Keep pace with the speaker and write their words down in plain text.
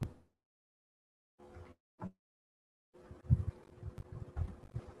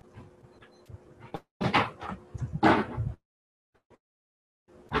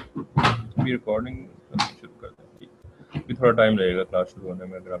ابھی ریکارڈنگ شروع کر دیں. ابھی تھوڑا ٹائم لگے گا کلاس شروع ہونے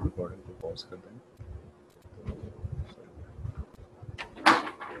میں, اگر آپ ریکارڈنگ کو پاز کر دیں.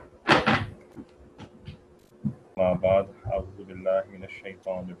 ما بعد اعوذ باللہ من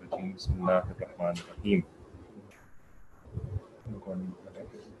الشیطان الرجیم بسم اللہ الرحمن الرحیم.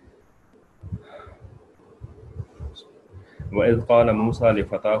 وَإِذْ قَالَ مُوسَىٰ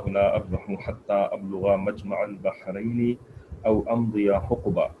لِفَتَاهُ لَا أَبْرَحُ حَتَّىٰ أَبْلُغَ مَجْمَعَ الْبَحْرَيْنِ أَوْ أَمْضِيَ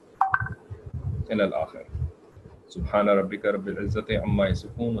حُقُبًا إِلَى الْآخِرِ. سبحان ربک رب العزت عما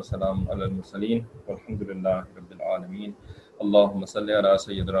یصفون وسلام علی المرسلین والحمد للہ رب العالمین. اللہم صلی علی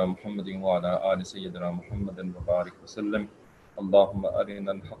سیدنا محمد وعلی آل سیدنا محمد وبارک وسلم. اللہم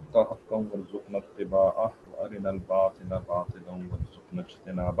ارنا الحق حقا وارزقنا اتباعہ وارنا الباطل باطلا وارزقنا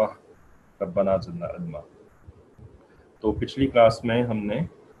اجتنابہ. ربنا زدنا علما. تو پچھلی کلاس میں ہم نے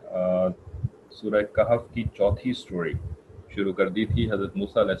سورہ کہف کی چوتھی سٹوری شروع کر دی تھی, حضرت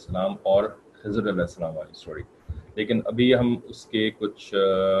موسیٰ علیہ السلام اور خضر علیہ السلام والی سٹوری. لیکن ابھی ہم اس کے کچھ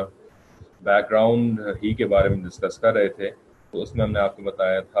بیک گراؤنڈ ہی کے بارے میں ڈسکس کر رہے تھے. تو اس میں ہم نے آپ کو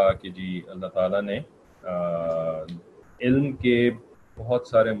بتایا تھا کہ جی اللہ تعالیٰ نے علم کے بہت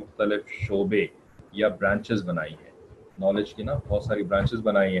سارے مختلف شعبے یا برانچز بنائی ہیں, نالج کی نا بہت ساری برانچز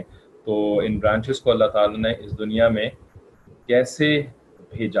بنائی ہیں. تو ان برانچز کو اللہ تعالیٰ نے اس دنیا میں کیسے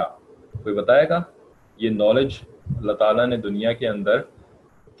بھیجا, کوئی بتائے گا؟ یہ نالج اللہ تعالیٰ نے دنیا کے اندر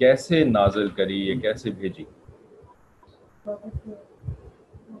کیسے نازل کری, یہ کیسے بھیجی؟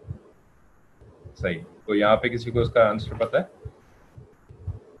 صحیح. تو یہاں پہ کسی کو اس کا آنسر پتہ ہے؟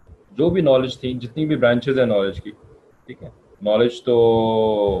 جو بھی نالج تھی, جتنی بھی برانچز ہیں نالج کی, ٹھیک ہے, نالج تو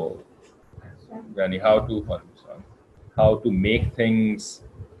یعنی how to make things,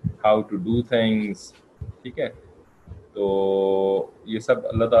 how to do things, ٹھیک ہے. تو یہ سب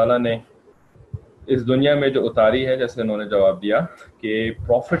اللہ تعالیٰ نے اس دنیا میں جو اتاری ہے, جیسے انہوں نے جواب دیا کہ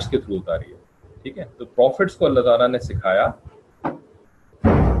پروفٹس کے تھرو اتاری ہے, ٹھیک ہے. تو پروفٹس کو اللہ تعالیٰ نے سکھایا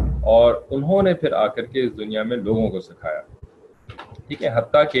اور انہوں نے پھر آ کر کے اس دنیا میں لوگوں کو سکھایا, ٹھیک ہے.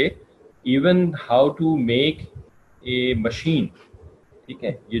 حتیٰ کہ even how to make a machine, ٹھیک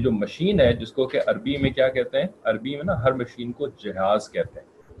ہے. یہ جو مشین ہے جس کو کہ عربی میں کیا کہتے ہیں, عربی میں نا ہر مشین کو جہاز کہتے ہیں,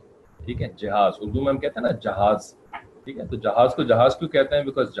 ٹھیک ہے. جہاز اردو میں ہم کہتے ہیں نا جہاز, ٹھیک ہے. تو جہاز کو جہاز کیوں کہتے ہیں؟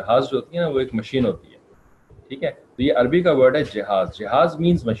 بیکاز جہاز جو ہوتی ہے نا وہ ایک مشین ہوتی ہے, ٹھیک ہے. تو یہ عربی کا ورڈ ہے جہاز. جہاز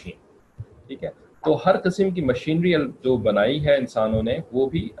مینز مشین, ٹھیک ہے. تو ہر قسم کی مشینری جو بنائی ہے انسانوں نے, وہ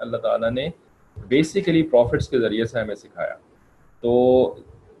بھی اللہ تعالیٰ نے بیسیکلی پروفٹس کے ذریعے سے ہمیں سکھایا. تو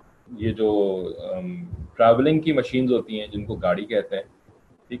یہ جو ٹریولنگ کی مشینز ہوتی ہیں جن کو گاڑی کہتے ہیں,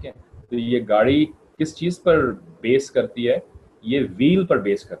 ٹھیک ہے. تو یہ گاڑی کس چیز پر بیس کرتی ہے؟ یہ ویل پر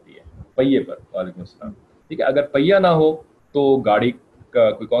بیس کرتی ہے, پہیے پر. وعلیکم السلام. ٹھیک ہے. اگر پہیہ نہ ہو تو گاڑی کا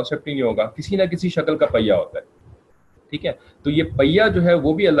کوئی کانسیپٹ ہی نہیں ہوگا. کسی نہ کسی شکل کا پہیہ ہوتا ہے, ٹھیک ہے. تو یہ پہیہ جو ہے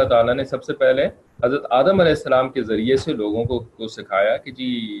وہ بھی اللہ تعالیٰ نے سب سے پہلے حضرت آدم علیہ السلام کے ذریعے سے لوگوں کو سکھایا کہ جی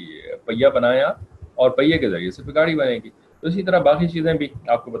پہیہ بنایا اور پہیے کے ذریعے سے پھر گاڑی بنے گی. تو اسی طرح باقی چیزیں بھی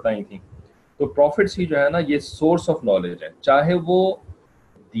آپ کو بتائی تھیں. تو پروفٹس ہی جو ہے نا یہ سورس آف نالج ہے, چاہے وہ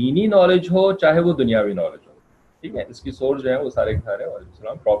دینی نالج ہو چاہے وہ دنیاوی نالج ہو, ٹھیک ہے. اس کی سورس جو ہے وہ سارے کے سارے علیہ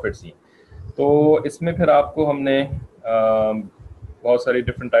السلام پروفٹس ہی. تو اس میں پھر آپ کو ہم نے بہت ساری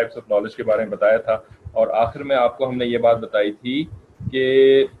ڈفرینٹ ٹائپس آف نالج کے بارے میں بتایا تھا, اور آخر میں آپ کو ہم نے یہ بات بتائی تھی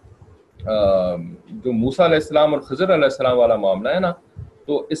کہ جو موسیٰ علیہ السلام اور خضر علیہ السلام والا معاملہ ہے نا,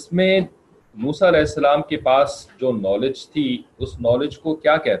 تو اس میں موسیٰ علیہ السلام کے پاس جو نالج تھی اس نالج کو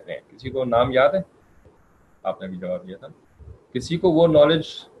کیا کہتے ہیں؟ کسی کو نام یاد ہے؟ آپ نے بھی جواب دیا تھا. کسی کو وہ نالج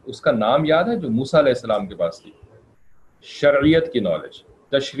اس کا نام یاد ہے جو موسیٰ علیہ السلام کے پاس تھی؟ شرعیت کی نالج,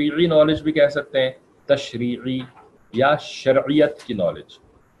 تشریعی نالج بھی کہہ سکتے ہیں, تشریعی یا شرعیت کی نالج,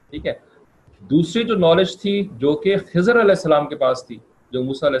 ٹھیک ہے. دوسری جو نالج تھی جو کہ خضر علیہ السلام کے پاس تھی, جو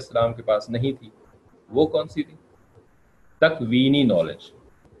موسیٰ علیہ السلام کے پاس نہیں تھی, وہ کون سی تھی؟ تکوینی نالج,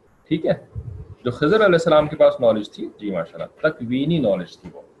 ٹھیک ہے. جو خضر علیہ السلام کے پاس نالج تھی, جی ماشاءاللہ, تکوینی نالج تھی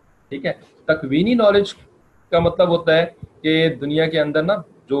وہ, ٹھیک ہے. تکوینی نالج کا مطلب ہوتا ہے کہ دنیا کے اندر نا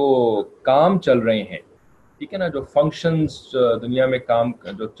جو کام چل رہے ہیں, ٹھیک ہے نا, جو فنکشنز دنیا میں کام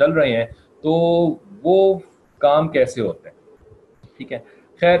جو چل رہے ہیں, تو وہ کام کیسے ہوتے ہیں, ٹھیک ہے.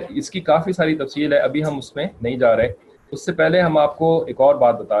 خیر اس کی کافی ساری تفصیل ہے, ابھی ہم اس میں نہیں جا رہے. اس سے پہلے ہم آپ کو ایک اور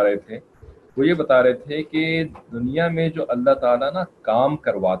بات بتا رہے تھے. وہ یہ بتا رہے تھے کہ دنیا میں جو اللہ تعالیٰ نا کام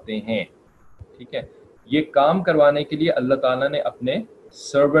کرواتے ہیں, ٹھیک ہے, یہ کام کروانے کے لیے اللہ تعالیٰ نے اپنے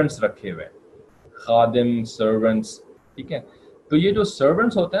سرونٹس رکھے ہوئے, خادم, سرونٹس, ٹھیک ہے. تو یہ جو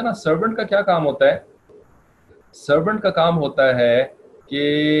سرونٹس ہوتے ہیں نا, سرونٹ کا کیا کام ہوتا ہے؟ سرونٹ کا کام ہوتا ہے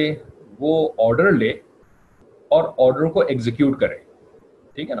کہ وہ آرڈر لے اور آرڈر کو ایگزیکیوٹ کرے,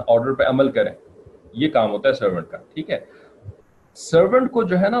 ٹھیک ہے نا, آرڈر پہ عمل کرے. یہ کام ہوتا ہے سرونٹ کا, ٹھیک ہے. سرونٹ کو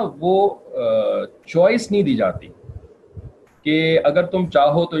جو ہے نا وہ چوائس نہیں دی جاتی کہ اگر تم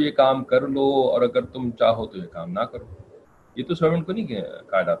چاہو تو یہ کام کر لو اور اگر تم چاہو تو یہ کام نہ کرو. یہ تو سرونٹ کو نہیں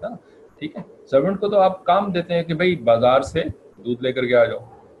کہا جاتا. ٹھیک ہے, سرونٹ کو تو آپ کام دیتے ہیں کہ بھائی بازار سے دودھ لے کر کے آ جاؤ.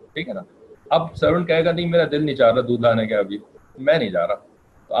 ٹھیک ہے نا. اب سرونٹ کہے گا نہیں میرا دل نہیں چاہ رہا دودھ لانے کا, ابھی میں نہیں جا رہا,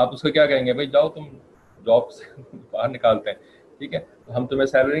 تو آپ اس کو کیا کہیں گے, بھائی جاؤ تم جاب سے باہر نکالتے ہیں. ٹھیک ہے, تو ہم تمہیں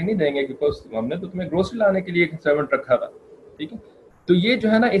سیلری نہیں دیں گے بیکاز ہم نے تو تمہیں گروسری لانے کے لیے ایک سرونٹ رکھا تھا. ٹھیک ہے, تو یہ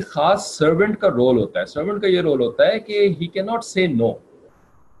جو ہے نا ایک خاص سرونٹ کا رول ہوتا ہے. سرونٹ کا یہ رول ہوتا ہے کہ ہی کین ناٹ سے نو.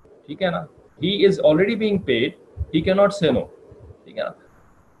 ٹھیک ہے نا, ہی is already being paid, he can not سے نو. ٹھیک ہے نا.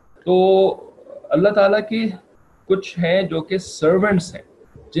 تو اللہ تعالیٰ کی کچھ ہیں جو کہ سرونٹس ہیں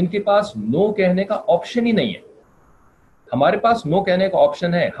جن کے پاس نو کہنے کا آپشن ہی نہیں ہے. ہمارے پاس نو کہنے کا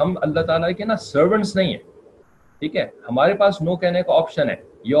آپشن ہے, ہم اللہ تعالیٰ کے نا سرونٹس نہیں ہیں. ٹھیک ہے, ہمارے پاس نو کہنے کا آپشن ہے.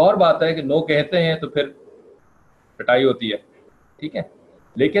 یہ اور بات ہے کہ نو کہتے ہیں تو پھر پٹائی ہوتی ہے. ٹھیک ہے,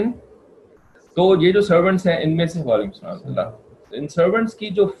 لیکن تو یہ جو سرونٹس ہیں ان میں سے, وعلیکم السلام, ان سرونٹس کی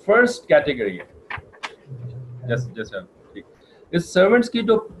جو فرسٹ کیٹیگری ہے, جیسے ٹھیک, اس سرونٹس کی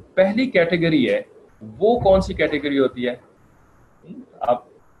جو پہلی کیٹیگری ہے وہ کون سی کیٹیگری ہوتی ہے؟ آپ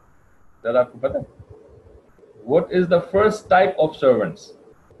کو پتہ ہے what is the first type of servants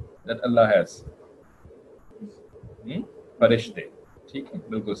that Allah has? فرشتے. ٹھیک ہے,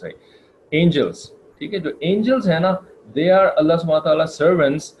 بالکل صحیح. اینجلس. ٹھیک ہے, جو اینجلس ہیں نا they are Allah subhanahu wa ta'ala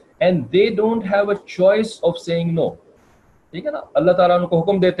servants and they don't have a choice of saying no. ٹھیک ہے نا, اللہ تعالیٰ ان کو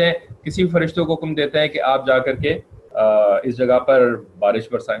حکم دیتے ہیں, کسی فرشتوں کو حکم دیتے ہیں کہ آپ جا کر کے اس جگہ پر بارش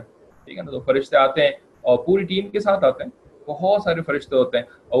برسائیں. ٹھیک ہے نا, تو فرشتے آتے ہیں اور پوری ٹیم کے ساتھ آتے ہیں, بہت سارے فرشتے ہوتے ہیں,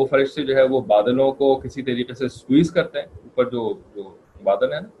 اور وہ فرشتے جو ہے وہ بادلوں کو کسی طریقے سے سکویز کرتے ہیں. اوپر جو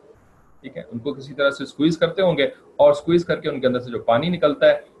بادل ہیں نا, ٹھیک ہے, ان کو کسی طرح سے سکویز کرتے ہوں گے, اور سکویز کر کے ان کے اندر سے جو پانی نکلتا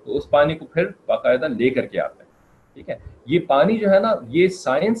ہے تو اس پانی کو پھر باقاعدہ لے کر کے آتے ہیں. ٹھیک ہے, یہ پانی جو ہے نا, یہ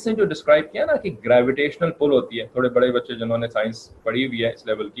سائنس نے جو ڈسکرائب کیا نا کہ گریویٹیشنل پل ہوتی ہے. تھوڑے بڑے بچے جنہوں نے سائنس پڑھی ہوئی ہے اس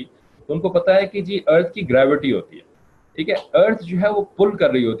لیول کی, تو ان کو پتا ہے کہ جی ارتھ کی گریوٹی ہوتی ہے. ٹھیک ہے, ارتھ جو ہے وہ پل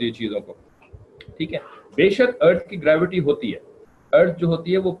کر رہی ہوتی ہے چیزوں کو. ٹھیک ہے, بے شک ارتھ کی گریوٹی ہوتی ہے, ارتھ جو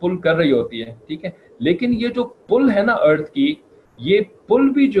ہوتی ہے وہ پل کر رہی ہوتی ہے. ٹھیک ہے, لیکن یہ جو پل ہے نا ارتھ کی, یہ پل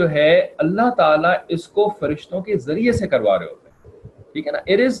بھی جو ہے اللہ تعالیٰ اس کو فرشتوں کے ذریعے سے کروا رہے ہوتے ہیں. ٹھیک ہے نا,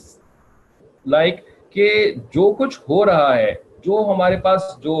 اٹ از لائک کہ جو کچھ ہو رہا ہے, جو ہمارے پاس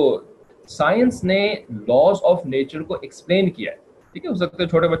جو سائنس نے لاز آف نیچر کو ایکسپلین کیا ہے. ٹھیک ہے, ہو سکتا ہے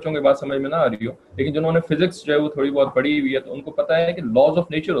چھوٹے بچوں کی بات سمجھ میں نہ آ رہی ہو, لیکن جنہوں نے فزکس جو ہے وہ تھوڑی بہت پڑھی ہوئی ہے تو ان کو پتا ہے کہ لاز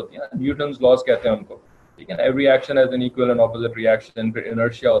آف نیچر ہوتی ہے نا, نیوٹنز لاز کہتے ہیں ان کو. ٹھیک ہے نا, every action has an equal and opposite reaction. پھر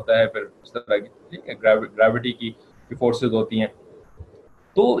انرشیا ہوتا ہے, پھر اس طرح کی, ٹھیک ہے, گریوٹی کی فورسز ہوتی ہیں.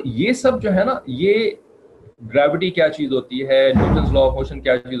 تو یہ سب جو ہے نا, یہ گریوٹی کیا چیز ہوتی ہے, نیوٹنز لا آف موشن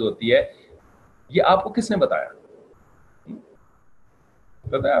کیا چیز ہوتی ہے, یہ آپ کو کس نے بتایا؟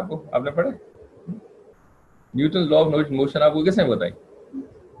 پتا ہے آپ کو, آپ نے پڑھے نیوٹنز لا آف موشن, آپ کو کس نے بتائی؟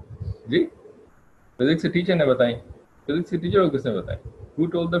 جی, فزکس کے ٹیچر نے بتائی. فزکس کے ٹیچر کو کس نے بتائی؟ Who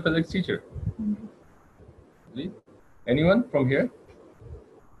told the physics teacher? G, anyone from here?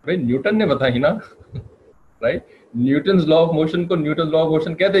 بھائی نیوٹن نے بتائی نا, right. Newton's law of motion کو نیوٹنز لا آف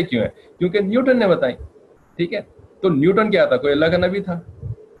موشن کہتے کیوں ہیں؟ کیونکہ نیوٹن نے بتائی. ٹھیک ہے, تو نیوٹن کیا تھا, کوئی اللہ کا نبی تھا؟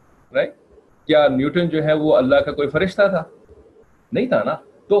 رائٹ. کیا نیوٹن جو ہے وہ اللہ کا کوئی فرشتہ تھا؟ نہیں تھا نا.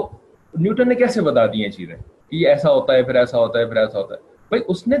 تو نیوٹن نے کیسے بتا دی ہیں چیزیں کہ یہ ایسا ہوتا ہے, پھر ایسا ہوتا ہے, پھر ایسا ہوتا ہے؟ بھائی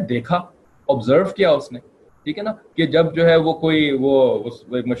اس نے دیکھا, آبزرو کیا اس نے. ٹھیک ہے نا, کہ جب جو ہے وہ کوئی وہ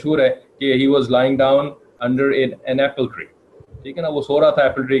ایک مشہور ہے کہ he was lying down under an apple tree. ٹھیک ہے نا, وہ سو رہا تھا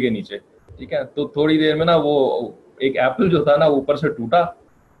ایپل ٹری کے نیچے. ٹھیک ہے, تو تھوڑی دیر میں نا وہ ایک ایپل جو تھا نا اوپر سے ٹوٹا,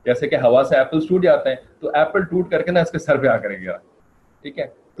 جیسے کہ ہوا سے ایپل ٹوٹ جاتے ہیں, تو ایپل ٹوٹ کر کے نا اس کے سر پہ آ کر گیا. ٹھیک ہے,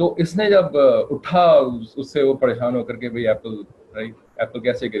 تو اس نے جب اٹھا اس سے وہ پریشان ہو کر کے بھائی ایپل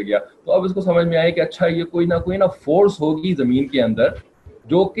کیسے گر گیا, تو اب اس کو سمجھ میں آیا کہ اچھا یہ کوئی نہ فورس ہوگی زمین کے اندر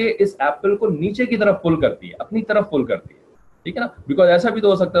جو کہ اس ایپل کو نیچے کی طرف پل کرتی ہے, اپنی طرف پل کرتی ہے. ٹھیک ہے نا, بیکاز ایسا بھی تو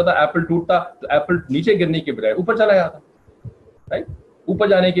ہو سکتا تھا ایپل ٹوٹتا تو ایپل نیچے گرنے کے بجائے اوپر چلا جاتا, رائٹ. اوپر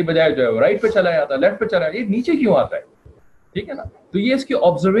جانے کی بجائے جو ہے رائٹ پہ چلا جاتا, لیفٹ پہ چلا جاتا, یہ نیچے کیوں آتا ہے؟ ٹھیک ہے نا, تو یہ اس کی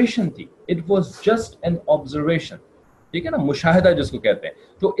آبزرویشن تھی, it was just an observation. ٹھیک ہے نا, مشاہدہ جس کو کہتے ہیں.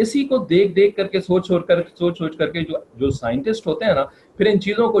 تو اسی کو دیکھ کر کے سوچ کر کے جو سائنٹسٹ ہوتے ہیں نا, پھر ان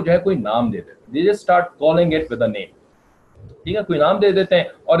چیزوں کو جو ہے کوئی نام دے دیتے ہیں. They just start calling it with a نیم. ٹھیک ہے, کوئی نام دے دیتے ہیں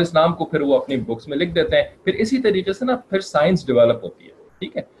اور اس نام کو پھر وہ اپنی بکس میں لکھ دیتے ہیں. پھر اسی طریقے سے نا پھر سائنس ڈیولپ ہوتی ہے.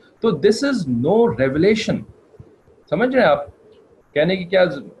 ٹھیک ہے, تو دس از نو ریولیشن. سمجھ رہے ہیں آپ کہنے کی کیا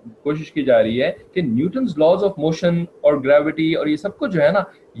کوشش کی جا رہی ہے کہ نیوٹنز لاز آف موشن اور گریوٹی اور یہ سب کو جو ہے نا,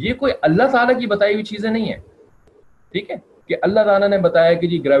 یہ کوئی اللہ تعالیٰ کی بتائی ہوئی چیزیں نہیں ہیں. ٹھیک ہے, کہ اللہ تعالیٰ نے بتایا کہ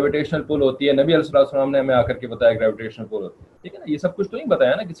جی گریویٹیشنل پل ہوتی ہے, نبی علیہ السلام نے ہمیں آ کر کے بتایا گریویٹیشنل پل ہوتی ہے, ٹھیک ہے نا, یہ سب کچھ تو نہیں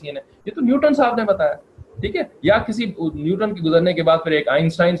بتایا نا کسی نے, یہ تو نیوٹن صاحب نے بتایا, ٹھیک ہے, یا کسی نیوٹن کے گزرنے کے بعد پھر ایک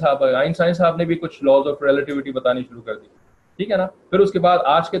آئنسٹائن صاحب نے بھی کچھ لاز آف ریلیٹیوٹی بتانی شروع کر دی, ٹھیک ہے نا. پھر اس کے بعد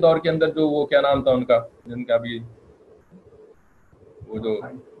آج کے دور کے اندر جو وہ کیا نام تھا ان کا, جن کا بھی وہ جو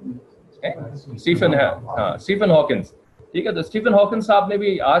اسٹیفن ہاکنس, ٹھیک ہے, تو اسٹیفن ہاکنس صاحب نے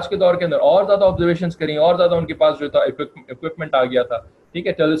بھی آج کے دور کے اندر اور زیادہ آبزرویشنز کریں, اور زیادہ ان کے پاس جو تھا اکوپمنٹ آ گیا تھا, ٹھیک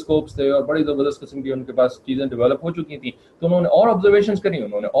ہے, ٹیلیسکوپس تھے اور بڑی زبردست قسم کی ان کے پاس چیزیں ڈیولپ ہو چکی تھیں, تو انہوں نے اور آبزرویشنز کریں,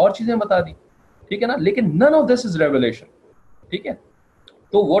 انہوں نے اور چیزیں بتا دی, ٹھیک ہے نا, لیکن none of this is revelation, ٹھیک ہے.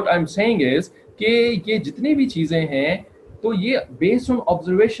 تو what I'm saying is کہ یہ جتنی بھی چیزیں ہیں تو یہ based on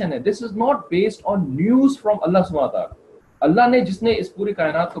observation ہے, this is not based on news from Allah subhanahu wa ta'ala. اللہ نے جس نے اس پوری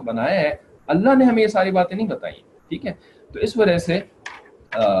کائنات کو بنایا ہے, اللہ نے ہمیں یہ ساری باتیں نہیں بتائی, ٹھیک ہے. تو اس وجہ سے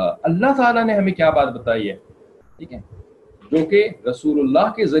اللہ تعالیٰ نے ہمیں کیا بات بتائی ہے, ٹھیک ہے, جو کہ رسول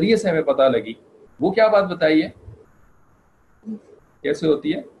اللہ کے ذریعے سے ہمیں پتہ لگی, وہ کیا بات بتائی ہے, کیسے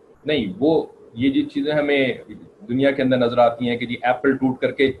ہوتی ہے, نہیں وہ یہ جو چیزیں ہمیں دنیا کے اندر نظر آتی ہیں کہ جی ایپل ٹوٹ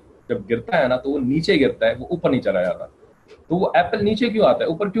کر کے جب گرتا ہے نا تو وہ نیچے گرتا ہے, وہ اوپر نہیں چلا جاتا, تو وہ ایپل نیچے کیوں آتا ہے,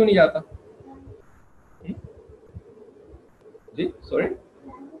 اوپر کیوں نہیں جاتا, جی sorry,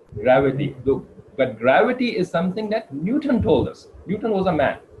 gravity. But gravity is something that Newton told us. Newton was a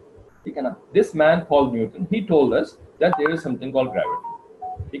man. ٹھیک ہے نا, this man called Newton, he told us that there is something called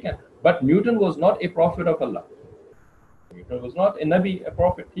gravity. ٹھیک ہے, but Newton was not a prophet of Allah. Newton was not a Nabi, a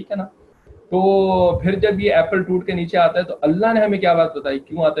prophet. ٹھیک ہے نا. تو پھر جب یہ ایپل ٹوٹ کے نیچے آتا ہے تو اللہ نے ہمیں کیا بات بتائی,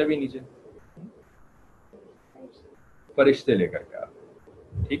 کیوں آتا ہے بھی نیچے, فرشتے لے کر کے آتا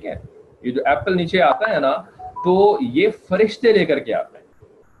ہے, ٹھیک ہے. یہ جو ایپل نیچے آتا ہے نا تو یہ فرشتے لے کر کے آتا ہے,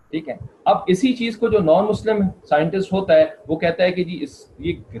 ٹھیک ہے. اب اسی چیز کو جو نان مسلم سائنٹسٹ ہوتا ہے وہ کہتا ہے کہ جی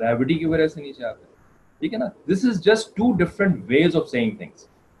یہ گریوٹی کی وجہ سے نیچے آتا ہے, ٹھیک ہے نا. This is just two different ways of seeing things,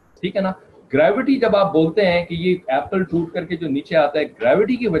 ٹھیک ہے نا. گریوٹی جب آپ بولتے ہیں کہ یہ ایپل ٹوٹ کر کے جو نیچے آتا ہے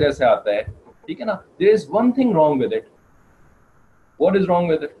گریوٹی کی وجہ سے آتا ہے, ٹھیک ہے نا, there is one thing wrong with it. What is wrong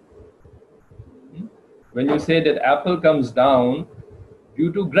with it? When you say that apple comes down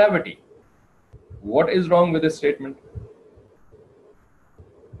due to gravity, what is wrong with this statement?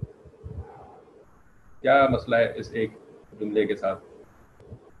 کیا مسئلہ ہے اس ایک جملے کے ساتھ,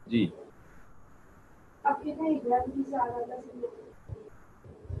 جی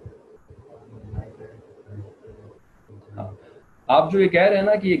آپ جو یہ کہہ رہے ہیں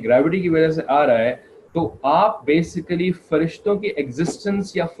نا کہ یہ گریوٹی کی وجہ سے آ رہا ہے, تو آپ بیسیکلی فرشتوں کی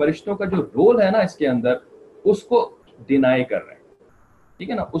ایگزسٹنس یا فرشتوں کا جو رول ہے نا اس کے اندر اس کو ڈینائی کر رہے ہیں, ٹھیک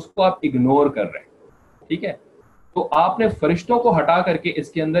ہے نا, اس کو آپ اگنور کر رہے ہیں, ٹھیک ہے. تو آپ نے فرشتوں کو ہٹا کر کے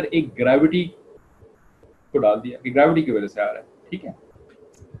اس کے اندر ایک گریوٹی کو ڈال دیا کہ گریوٹی کی وجہ سے آ رہا ہے, ٹھیک ہے.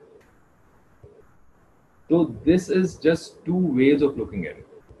 تو this is just two ways of looking at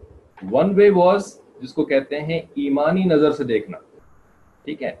it. One way was جس کو کہتے ہیں ایمانی نظر سے دیکھنا,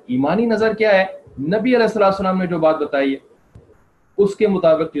 ٹھیک ہے. ایمانی نظر کیا ہے, نبی علیہ السلام نے جو بات بتائی ہے اس کے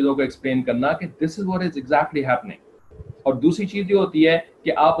مطابق چیزوں کو ایکسپلین کرنا کہ this is what is exactly happening. اور دوسری چیز یہ ہوتی ہے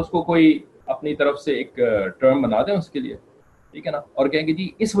کہ آپ اس کو کوئی اپنی طرف سے ایک ٹرم بنا دیں اس کے لیے, ٹھیک ہے نا, اور کہیں کہ جی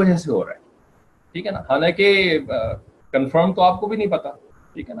اس وجہ سے ہو رہا ہے, ٹھیک ہے نا, حالانکہ کنفرم تو آپ کو بھی نہیں پتا,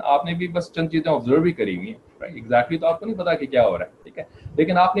 ٹھیک ہے نا, آپ نے بھی بس چند چیزیں آبزرو بھی کری ہوئی ہیں, ایگزیکٹلی تو آپ کو نہیں پتا کہ کیا ہو رہا ہے, ٹھیک ہے,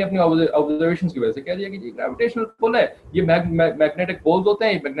 لیکن آپ نے اپنی آبزرویشنز کی وجہ سے کہہ دیا کہ جی گریویٹیشنل پل ہے, یہ میگنیٹک پولز ہوتے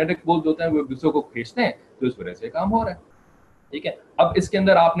ہیں, میگنیٹک پولز ہوتے ہیں وہ ایک دوسرے کو کھینچتے ہیں, تو اس وجہ سے کام ہو رہا ہے, ٹھیک ہے. اب اس کے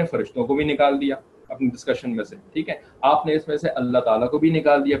اندر آپ نے فرشتوں کو بھی نکال دیا اپنی ڈسکشن میں سے, ٹھیک ہے, آپ نے اس میں سے اللہ تعالیٰ کو بھی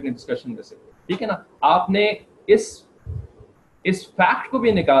نکال دیا اپنی ڈسکشن میں سے, ٹھیک ہے نا. آپ نے اس فیکٹ کو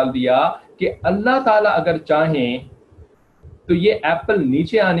بھی نکال دیا کہ اللہ تعالیٰ اگر چاہیں تو یہ ایپل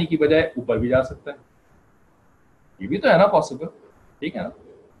نیچے آنے کی بجائے اوپر بھی جا سکتا ہے, یہ بھی تو ہے نا پاسبل, ٹھیک ہے نا.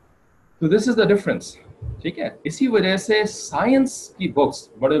 تو دس از دا ڈفرنس, ٹھیک ہے. اسی وجہ سے سائنس کی بکس,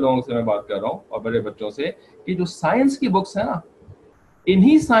 بڑے لوگوں سے میں بات کر رہا ہوں اور بڑے بچوں سے, کہ جو سائنس کی بکس ہیں نا,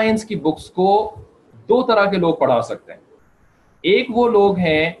 انہی سائنس کی بکس کو دو طرح کے لوگ پڑھا سکتے ہیں. ایک وہ لوگ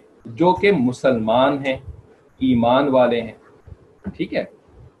ہیں جو کہ مسلمان ہیں, ایمان والے ہیں, ٹھیک ہے,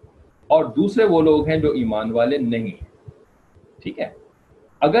 اور دوسرے وہ لوگ ہیں جو ایمان والے نہیں ہیں, ٹھیک ہے.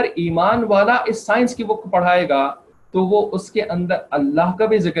 اگر ایمان والا اس سائنس کی بک پڑھائے گا تو وہ اس کے اندر اللہ کا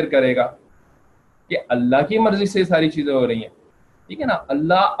بھی ذکر کرے گا کہ اللہ کی مرضی سے ساری چیزیں ہو رہی ہیں, ٹھیک ہے نا,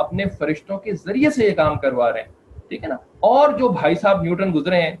 اللہ اپنے فرشتوں کے ذریعے سے یہ کام کروا رہے ہیں, ٹھیک ہے نا. اور جو بھائی صاحب نیوٹن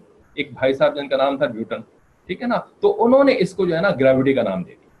گزرے ہیں, ایک بھائی صاحب جن کا نام تھا نیوٹن, ٹھیک ہے نا, تو انہوں نے اس کو جو ہے نا گریوٹی کا نام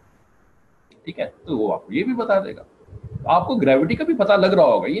دے دیا, ٹھیک ہے. تو وہ آپ کو یہ بھی بتا دے گا, آپ کو گریوٹی کا بھی پتہ لگ رہا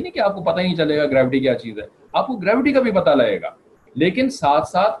ہوگا, یہ نہیں کہ آپ کو پتہ ہی نہیں چلے گا گریوٹی کیا چیز ہے, آپ کو گریوٹی کا بھی پتہ لگے گا, لیکن ساتھ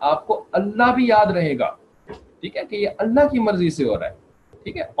ساتھ آپ کو اللہ بھی یاد رہے گا, ٹھیک ہے, کہ یہ اللہ کی مرضی سے ہو رہا ہے.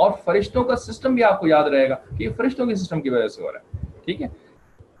 ٹھیک ہے, اور فرشتوں کا سسٹم بھی آپ کو یاد رہے گا کہ یہ فرشتوں کے سسٹم کی وجہ سے ہو رہا ہے. ٹھیک ہے,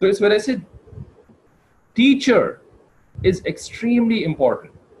 تو اس وجہ سے ٹیچر از ایکسٹریملی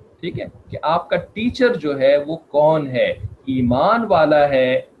امپورٹنٹ. ٹھیک ہے, کہ آپ کا ٹیچر جو ہے وہ کون ہے, ایمان والا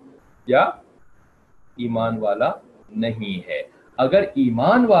ہے یا ایمان والا نہیں ہے. اگر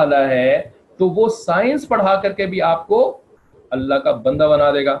ایمان والا ہے تو وہ سائنس پڑھا کر کے بھی آپ کو اللہ کا بندہ بنا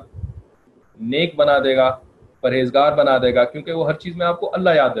دے گا, نیک بنا دے گا, پرہیزگار بنا دے گا, کیونکہ وہ ہر چیز میں آپ کو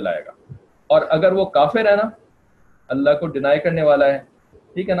اللہ یاد دلائے گا. اور اگر وہ کافر ہے نا, اللہ کو ڈینائی کرنے والا ہے,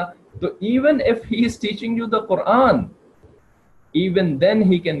 ٹھیک ہے نا, تو even if he is teaching you the Quran, even then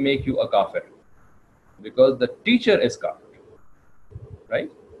he can make you a کافر, بیکاز دا ٹیچر از کافر, right,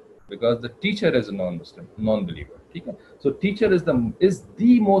 because the teacher is a non-Muslim, non-believer. ٹھیک ہے, so teacher is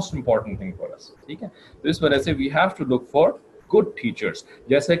the most important thing for us. ٹھیک ہے, تو اس وجہ سے we have to look for good teachers.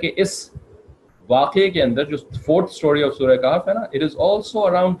 جیسے کہ اس واقعے کے اندر جو fourth story of سورہ کہف ہے نا, it is also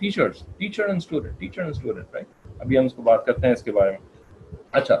around teachers, teacher and student, right. ابھی ہم اس کو بات کرتے ہیں اس کے بارے میں.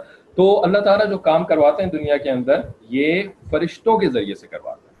 اچھا, تو اللہ تعالیٰ جو کام کرواتے ہیں دنیا کے اندر یہ فرشتوں کے ذریعے سے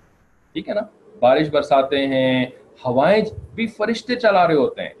کرواتے ہیں. ٹھیک ہے نا, بارش برساتے ہیں, ہوائیں بھی فرشتے چلا رہے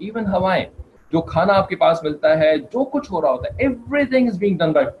ہوتے ہیں, ایون ہوائیں, جو کھانا آپ کے پاس ملتا ہے, جو کچھ ہو رہا ہوتا ہے, everything is being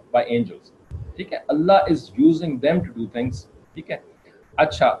done by angels. ٹھیک ہے, Allah is using them to do things. ٹھیک ہے,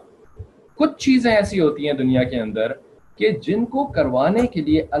 اچھا, کچھ چیزیں ایسی ہوتی ہیں دنیا کے اندر کہ جن کو کروانے کے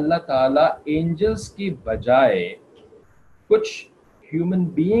لیے اللہ تعالیٰ اینجلس کی بجائے کچھ ہیومن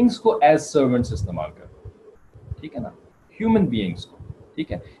بینگس کو ایز سرونٹس استعمال کرتے ہیں. ٹھیک ہے نا, ہیومن بینگس کو.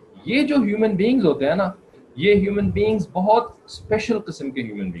 ٹھیک ہے, یہ جو ہیومن بینگز ہوتے ہیں نا, یہ ہیومن بینگز بہت اسپیشل قسم کے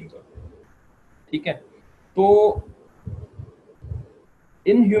ہیومن بینگز ہوتے ہیں. ٹھیک ہے, تو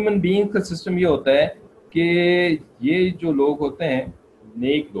ان ہیومن بینگ کا سسٹم یہ ہوتا ہے کہ یہ جو لوگ ہوتے ہیں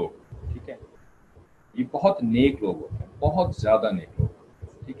نیک لوگ, ٹھیک ہے, یہ بہت نیک لوگ ہوتے ہیں, بہت زیادہ نیک لوگ.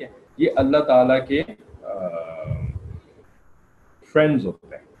 ٹھیک ہے, یہ اللہ تعالیٰ کے فرینڈز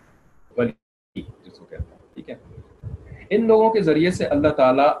ہوتے ہیں, ولی جس کو کہتے ہیں. ٹھیک ہے, ان لوگوں کے ذریعے سے اللہ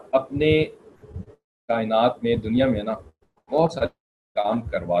تعالیٰ اپنے کائنات میں, دنیا میں نا بہت سارے کام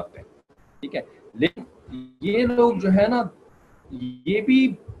کرواتے ہیں. ٹھیک ہے, لیکن یہ لوگ جو ہے نا یہ بھی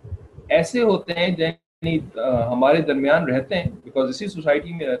ایسے ہوتے ہیں یعنی ہمارے درمیان رہتے ہیں, بیکاز اسی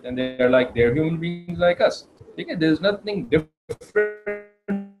سوسائٹی میں رہتے ہیں. they are like they are human beings like us. ٹھیک ہے, there is nothing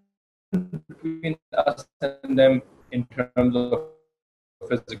different between us and them in terms of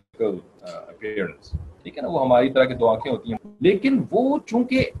physical appearance. ٹھیک ہے نا, وہ ہماری طرح کی دو آنکھیں ہوتی ہیں, لیکن وہ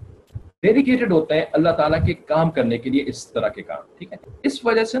چونکہ ڈیڈیکیٹڈ ہوتے ہیں اللہ تعالیٰ کے کام کرنے کے لیے, اس طرح کے کام. ٹھیک ہے, اس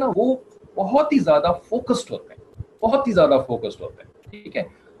وجہ سے نا وہ بہت ہی زیادہ فوکسڈ ہوتے ہیں, بہت ہی زیادہ فوکسڈ ہوتے ہیں. ٹھیک ہے,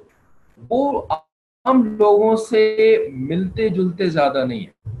 وہ عام لوگوں سے ملتے جلتے زیادہ نہیں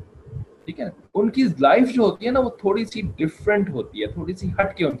ہیں. ٹھیک ہے, ان کی لائف جو ہوتی ہے نا وہ تھوڑی سی ڈفرینٹ ہوتی ہے, تھوڑی سی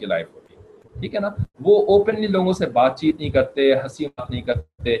ہٹ کے ان کی لائف ہوتی ہے. ٹھیک ہے نا, وہ اوپنلی لوگوں سے بات چیت نہیں کرتے, ہنسی بات نہیں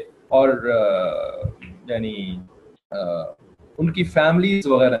کرتے, اور یعنی ان کی فیملیز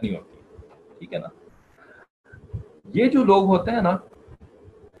وغیرہ نہیں ہوتی. ٹھیک ہے نا, یہ جو لوگ ہوتے ہیں نا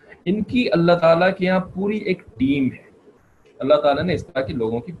ان کی اللہ تعالیٰ کے یہاں پوری ایک ٹیم ہے. اللہ تعالیٰ نے اس طرح کے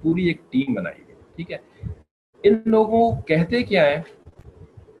لوگوں کی پوری ایک ٹیم بنائی ہے. ٹھیک ہے, ان لوگوں کہتے کیا ہیں,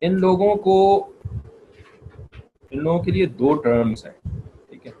 ان لوگوں کے لیے دو ٹرمز ہیں.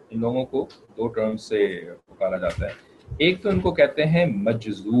 ٹھیک ہے, ان لوگوں کو دو ٹرمز سے پکارا جاتا ہے. ایک تو ان کو کہتے ہیں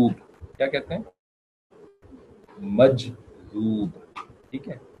مجذوب. کیا کہتے ہیں؟ مجذوب. ٹھیک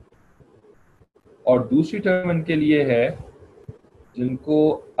ہے, اور دوسری ٹرم ان کے لیے ہے جن کو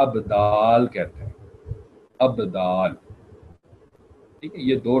ابدال کہتے ہیں. ابدال. ٹھیک ہے,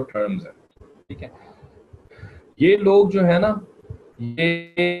 یہ دو ٹرمز ہیں. ٹھیک ہے, یہ لوگ جو ہے نا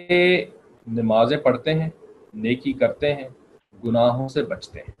یہ نمازیں پڑھتے ہیں, نیکی کرتے ہیں, گناہوں سے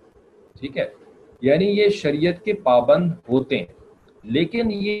بچتے ہیں. ٹھیک ہے, یعنی یہ شریعت کے پابند ہوتے ہیں,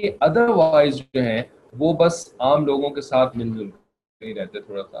 لیکن یہ ادروائز جو ہیں وہ بس عام لوگوں کے ساتھ مل جل نہیں رہتے,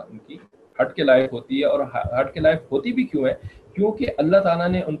 تھوڑا سا ان کی ہٹ کے لائف ہوتی ہے. اور ہٹ کے لائف ہوتی بھی کیوں ہے؟ کیونکہ اللہ تعالیٰ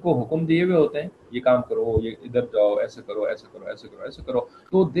نے ان کو حکم دیے ہوئے ہوتے ہیں, یہ کام کرو, یہ ادھر جاؤ, ایسے کرو, ایسے کرو, ایسے کرو, ایسے کرو.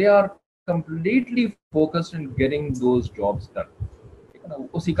 تو they are completely focused in getting those jobs done. ٹھیک ہے نا,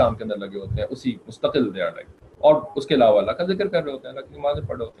 اسی کام کے اندر لگے ہوتے ہیں, اسی مستقل دے آر لائک. اور اس کے علاوہ اللہ کا ذکر کر رہے ہوتے ہیں, اللہ کی نمازیں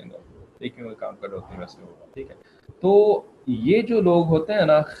پڑھ رہے ہوتے ہیں, لیکن وہ کام کر رہے ہوتے ہیں ویسے ہوگا. ٹھیک ہے, تو یہ جو لوگ ہوتے ہیں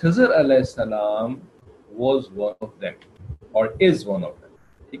نا, خضر علیہ السلام was one of them or is one of them.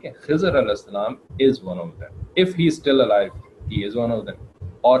 ٹھیک ہے, خضر علیہ السلام is one of them. If he is still alive, he is one of them.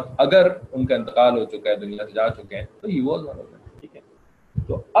 اور اگر ان کا انتقال ہو چکا ہے, دنیا سے جا چکے ہیں, تو he was one of them. ٹھیک ہے,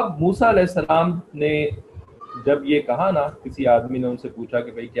 تو اب موسیٰ علیہ السلام نے جب یہ کہا نا، کسی آدمی نے ان سے پوچھا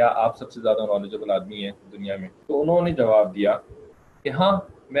کہ بھئی کیا آپ سب سے زیادہ نالجبل آدمی ہیں دنیا میں، تو انہوں نے جواب دیا کہ ہاں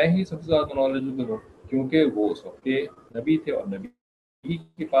میں ہی سب سے زیادہ نالجبل ہوں، کیونکہ وہ اس وقت کے نبی تھے اور نبی ہی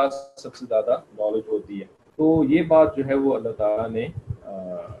کے پاس سب سے زیادہ نالج ہوتی ہے۔ تو یہ بات جو ہے وہ اللہ تعالیٰ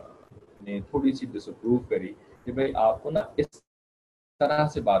نے تھوڑی سی ڈس اپروو کری کہ بھئی آپ کو نا اس طرح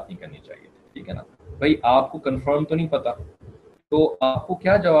سے بات نہیں کرنی چاہیے تھی، ٹھیک ہے نا۔ بھئی آپ کو کنفرم تو نہیں پتا، تو آپ کو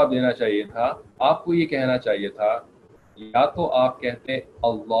کیا جواب دینا چاہیے تھا؟ آپ کو یہ کہنا چاہیے تھا، یا تو آپ کہتے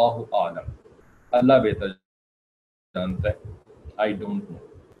اللہ عالم، اللہ بہتر جانتا ہے، آئی ڈونٹ نو،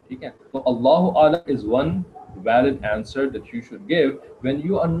 ٹھیک ہے۔ تو اللہ عالم is one valid answer that you should give when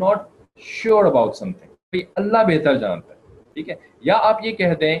you are not sure about something۔ Allah بہتر جانتا ہے، ٹھیک ہے۔ یا آپ یہ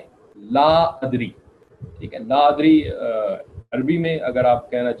کہہ دیں لا ادری، ٹھیک ہے۔ لا ادری عربی میں اگر آپ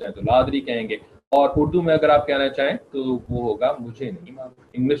کہنا چاہیں تو لا ادری کہیں گے، اور اردو میں اگر آپ کہنا چاہیں تو وہ ہوگا مجھے نہیں معلوم۔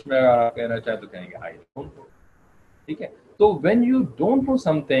 انگلش میں اگر آپ کہنا چاہیں تو کہیں گے آئی ڈونٹ نو، ٹھیک ہے۔ تو when you don't know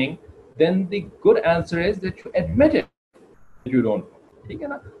something then the good answer is that you admit it that you don't know، ٹھیک ہے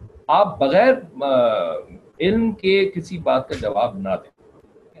نا۔ آپ بغیر علم کے کسی بات کا جواب نہ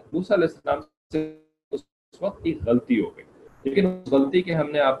دیں۔ موسیٰ علیہ السلام سے اس وقت ایک غلطی ہو گئی، لیکن اس غلطی کے ہم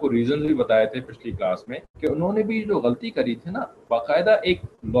نے آپ کو ریزن بھی بتائے تھے پچھلی کلاس میں کہ انہوں نے بھی جو غلطی کری تھی نا، باقاعدہ ایک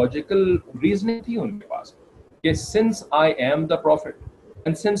لاجیکل ریزننگ تھی ان کے پاس کہ since I am the prophet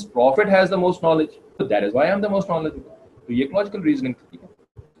and since prophet has the most knowledge so that is why I am the most knowledgeable۔ تو یہ ایک لاجیکل ریزننگ تھی، ٹھیک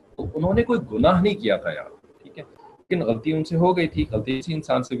ہے۔ تو انہوں نے کوئی گناہ نہیں کیا تھا یار، ٹھیک ہے، لیکن غلطی ان سے ہو گئی تھی۔ غلطی کسی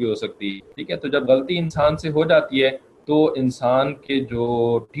انسان سے بھی ہو سکتی ہے، ٹھیک ہے۔ تو جب غلطی انسان سے ہو جاتی ہے تو انسان کے جو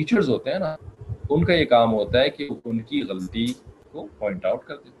ٹیچرز ہوتے ہیں نا، ان کا یہ کام ہوتا ہے کہ ان کی غلطی کو پوائنٹ آؤٹ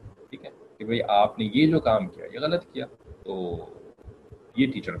کر دیتے ہیں، ٹھیک ہے، کہ بھئی آپ نے یہ جو کام کیا یہ غلط کیا۔ تو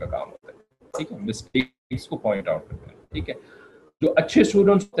یہ ٹیچر کا کام ہوتا ہے، ٹھیک ہے، مسٹیکس کو پوائنٹ آؤٹ کرتے ہیں، ٹھیک ہے۔ جو اچھے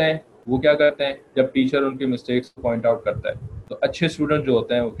اسٹوڈنٹس ہوتے ہیں وہ کیا کرتے ہیں، جب ٹیچر ان کے مسٹیکس کو پوائنٹ آؤٹ کرتا ہے تو اچھے اسٹوڈنٹ جو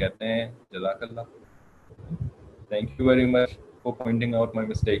ہوتے ہیں وہ کہتے ہیں جزاک اللہ، thank you very much for pointing out my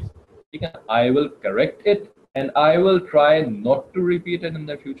mistakes، ٹھیک ہے، I will correct it and I will try not to repeat it in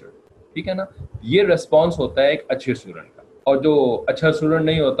the future، ٹھیک ہے نا۔ یہ ریسپانس ہوتا ہے ایک اچھے اسٹوڈنٹ کا۔ اور جو اچھا اسٹوڈنٹ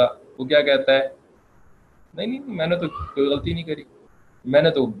نہیں ہوتا وہ کیا کہتا ہے، نہیں نہیں میں نے تو کوئی غلطی نہیں کری، میں نے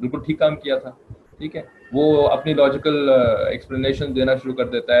تو بالکل ٹھیک کام کیا تھا، ٹھیک ہے۔ وہ اپنی لاجیکل ایکسپلینیشن دینا شروع کر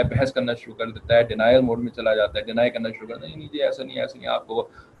دیتا ہے، بحث کرنا شروع کر دیتا ہے، ڈینائل موڈ میں چلا جاتا ہے، ڈینائی کرنا شروع کر دیتا ہے، نہیں جی ایسا نہیں ایسا نہیں،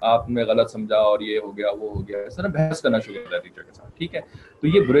 آپ نے غلط سمجھا اور یہ ہو گیا وہ ہو گیا، اس طرح بحث کرنا شروع کرتا ہے ٹیچر کے ساتھ، ٹھیک ہے۔ تو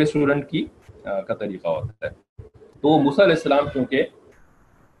یہ برے اسٹوڈنٹ کا طریقہ ہوتا ہے۔ تو موسیٰ علیہ السلام چونکہ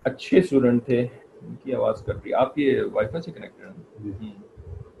اچھے اسٹوڈنٹ تھے، ان کی آواز کٹ رہی ہے، آپ کی وائی فائی سے کنیکٹڈ ہے،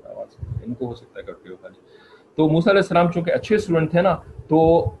 آواز ان کو ہو سکتا ہے کٹ رہی ہو خالی۔ تو موسیٰ علیہ السلام چونکہ اچھے اسٹوڈنٹ تھے نا، تو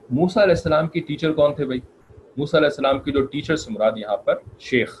موسیٰ علیہ السلام کی ٹیچر کون تھے بھائی؟ موسیٰ علیہ السلام کی جو ٹیچر سے مراد یہاں پر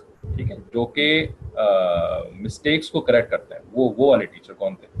شیخ، ٹھیک ہے، جو کہ مسٹیکس کو کریکٹ کرتے ہیں، وہ والے ٹیچر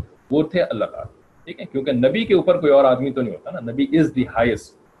کون تھے؟ وہ تھے اللہ تعالیٰ، ٹھیک ہے، کیونکہ نبی کے اوپر کوئی اور آدمی تو نہیں ہوتا نا، نبی از دی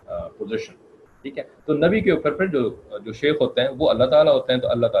ہائیسٹ پوزیشن، ٹھیک ہے۔ تو نبی کے اوپر پھر جو شیخ ہوتے ہیں وہ اللہ تعالیٰ ہوتے ہیں، تو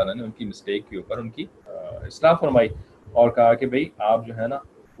اللہ تعالیٰ نے ان کی مسٹیک کے اوپر ان کی اصلاح فرمائی اور کہا کہ بھئی آپ جو ہے نا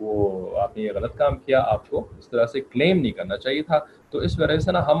وہ آپ نے یہ غلط کام کیا، آپ کو اس طرح سے کلیم نہیں کرنا چاہیے تھا۔ تو اس وجہ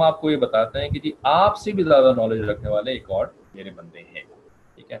سے نا ہم آپ کو یہ بتاتے ہیں کہ جی آپ سے بھی زیادہ نالج رکھنے والے ایک اور میرے بندے ہیں،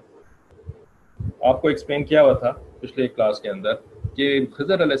 ٹھیک ہے۔ آپ کو ایکسپلین کیا ہوا تھا پچھلے کلاس کے اندر کہ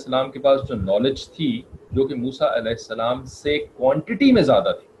خضر علیہ السلام کے پاس جو نالج تھی، جو کہ موسیٰ علیہ السلام سے کوانٹٹی میں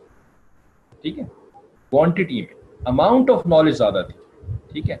زیادہ تھی، ٹھیک ہے، کوانٹٹی میں اماؤنٹ آف نالج زیادہ تھی،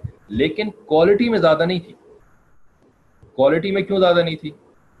 ٹھیک ہے، لیکن کوالٹی میں زیادہ نہیں تھی۔ کوالٹی میں کیوں زیادہ نہیں تھی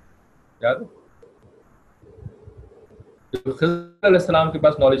یاد ہے؟ خضر علیہ السلام کے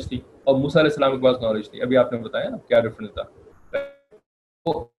پاس نالج تھی اور موسیٰ علیہ السلام کے پاس نالج تھی، ابھی آپ نے بتایا نا کیا ڈفرنس تھا۔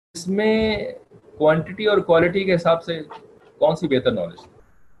 تو اس میں کوانٹٹی اور کوالٹی کے حساب سے کون سی بہتر نالج تھی؟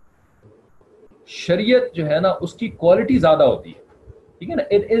 شریعت جو ہے نا اس کی کوالٹی زیادہ ہوتی ہے، ٹھیک ہے نا،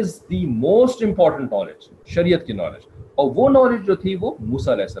 it is the most important knowledge, شریعت کی نالج، اور وہ نالج جو تھی وہ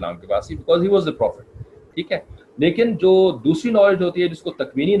موسیٰ علیہ السلام کے پاس تھی because he was a profit, ٹھیک ہے۔ لیکن جو دوسری نالج ہوتی ہے جس کو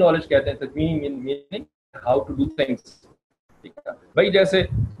تکوینی نالج کہتے ہیں، تکوینی meaning how to do things, ٹھیک ہے بھائی، جیسے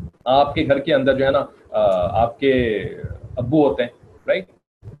آپ کے گھر کے اندر جو ہے نا آپ کے ابو ہوتے ہیں، right,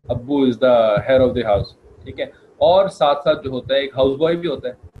 Abu is the here of the house, ٹھیک ہے، اور ساتھ ساتھ جو ہوتا ہے ایک ہاؤس بوائے بھی ہوتا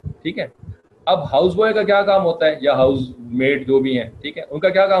ہے، ٹھیک ہے۔ اب ہاؤس بوائے کا کیا کام ہوتا ہے، یا ہاؤس میڈ جو بھی ہیں، ٹھیک ہے، ان کا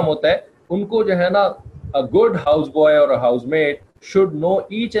کیا کام ہوتا ہے، ان کو جو ہے نا گڈ ہاؤس بوائے اور house made should know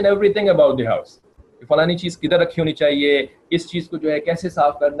H and every thing about the house, فلانی چیز کدھر رکھی ہونی چاہیے، اس چیز کو جو ہے کیسے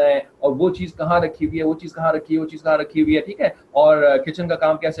صاف کرنا ہے، اور وہ چیز کہاں رکھی ہوئی ہے، وہ چیز کہاں رکھی ہے، وہ چیز کہاں رکھی ہوئی ہے، ٹھیک ہے، اور کچن کا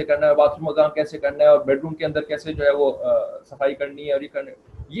کام کیسے کرنا ہے، باتھ روم کا کام کیسے کرنا ہے، اور بیڈ روم کے اندر کیسے جو ہے وہ صفائی کرنی ہے، اور یہ کرنا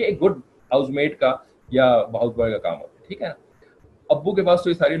ہے۔ یہ ایک گڈ ہاؤس میڈ کا یا ہاؤس بوائے کا کام ہوتا ہے, ٹھیک ہے نا. ابو کے پاس تو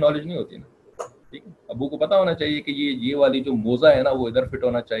یہ ساری نالج نہیں ہوتی نا, ٹھیک ہے. ابو کو پتا ہونا چاہیے کہ یہ والی جو موزہ ہے نا وہ ادھر فٹ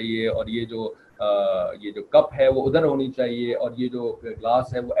ہونا چاہیے, اور یہ جو کپ ہے وہ ادھر ہونی چاہیے, اور یہ جو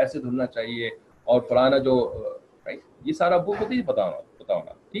گلاس ہے وہ ایسے دھلنا چاہیے, اور فلانا جو یہ سارا ابو کو نہیں پتا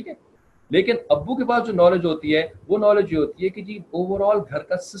ہونا, ٹھیک ہے. لیکن ابو کے پاس جو نالج ہوتی ہے وہ نالج یہ ہوتی ہے کہ جی اوور آل گھر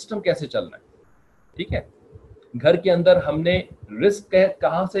کا سسٹم کیسے چلنا ہے, ٹھیک ہے. گھر کے اندر ہم نے رزق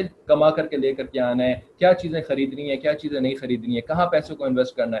کہاں سے کما کر کے لے کر کے آنا ہے, کیا چیزیں خریدنی ہے, کیا چیزیں نہیں خریدنی ہے, کہاں پیسوں کو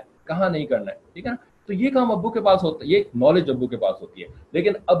انویسٹ کرنا ہے, کہاں نہیں کرنا ہے, ٹھیک ہے نا. تو یہ کام ابو کے پاس ہوتا ہے, یہ نالج ابو کے پاس ہوتی ہے.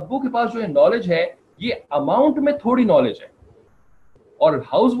 لیکن ابو کے پاس جو ہے نالج ہے یہ اماؤنٹ میں تھوڑی نالج ہے, اور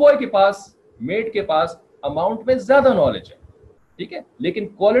ہاؤس بوائے کے پاس, میڈ کے پاس اماؤنٹ میں زیادہ نالج ہے, ٹھیک ہے. لیکن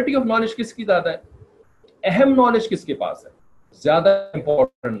کوالٹی آف نالج کس کی زیادہ ہے, اہم نالج کس کے پاس ہے, زیادہ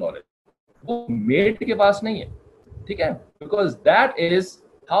امپورٹنٹ نالج وہ میڈ کے پاس نہیں ہے, ٹھیک ہے. Because that is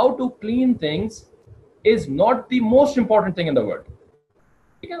how to clean things is not the most important thing in the world,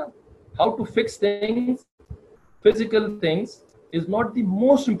 ٹھیک ہے نا. How to fix things, physical things is not the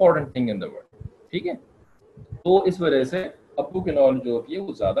most important thing in the world, ٹھیک ہے. تو اس وجہ سے ابو کی knowledge جو ہوتی ہے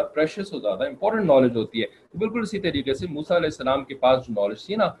وہ زیادہ پریشس اور زیادہ امپورٹنٹ نالج ہوتی ہے. بالکل اسی طریقے سے موسیٰ علیہ السلام کے پاس جو نالج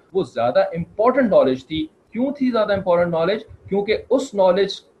تھی نا وہ زیادہ امپورٹنٹ نالج تھی. کیوں تھی زیادہ امپورٹنٹ نالج؟ کیونکہ اس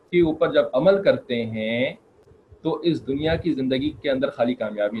نالج کے اوپر جب عمل کرتے ہیں تو اس دنیا کی زندگی کے اندر خالی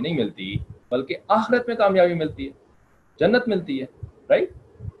کامیابی نہیں ملتی, بلکہ آخرت میں کامیابی ملتی ہے, جنت ملتی ہے, رائٹ.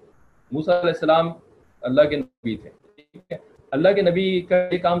 موسیٰ علیہ السلام اللہ کے نبی تھے, ٹھیک ہے. اللہ کے نبی کا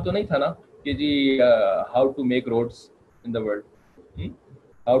یہ کام تو نہیں تھا نا کہ جی how to make roads in the world,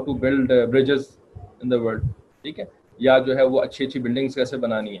 how to build bridges in the world, ٹھیک ہے, یا جو ہے وہ اچھی بلڈنگس کیسے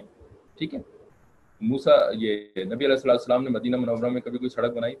بنانی ہے, ٹھیک ہے. یہ نبی علیہ السلام نے مدینہ منورہ میں کبھی کوئی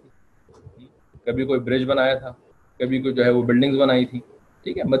سڑک بنائی تھی, کبھی کوئی برج بنایا تھا, کبھی کوئی جو ہے وہ بلڈنگز بنائی تھی,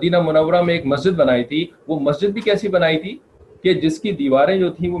 ٹھیک ہے. مدینہ منورہ میں ایک مسجد بنائی تھی, وہ مسجد بھی کیسی بنائی تھی کہ جس کی دیواریں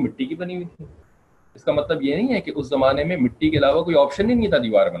جو تھیں وہ مٹی کی بنی ہوئی تھیں. اس کا مطلب یہ نہیں ہے کہ اس زمانے میں مٹی کے علاوہ کوئی آپشن ہی نہیں تھا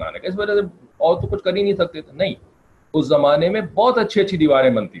دیوار بنانے کا, اس وجہ سے اور تو کچھ کر ہی نہیں سکتے تھے, نہیں. اس زمانے میں بہت اچھی دیواریں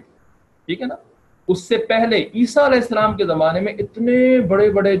بنتی تھی, ٹھیک ہے نا. اس سے پہلے عیسیٰ علیہ السلام کے زمانے میں اتنے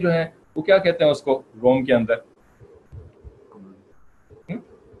بڑے جو ہیں وہ کیا کہتے ہیں اس کو روم کے اندر,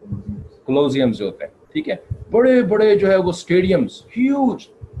 کولوسیمز جو ہوتے ہیں, ٹھیک ہے, بڑے جو ہے وہ stadiums, huge,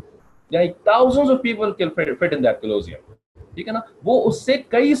 like thousands of people can fit in that Colosseum, ٹھیک ہے نا. وہ اس سے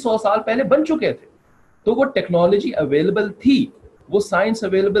کئی 100 سال پہلے بن چکے تھے. تو وہ ٹیکنالوجی اویلیبل تھی, وہ سائنس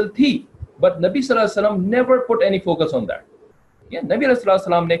اویلیبل تھی, بٹ نبی صلی اللہ علیہ وسلم never put any focus on that. نبی علیہ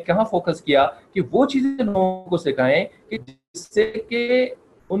السلام نے کہاں فوکس کیا کہ وہ چیزیں لوگوں کو سکھائیں کہ جس سے کہ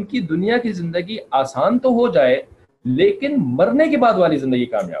ان کی دنیا کی زندگی آسان تو ہو جائے لیکن مرنے کے بعد والی زندگی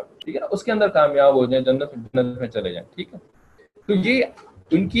کامیاب ہو, ٹھیک ہے نا, اس کے اندر کامیاب ہو جائیں, جنت میں چلے جائیں, ٹھیک ہے. تو یہ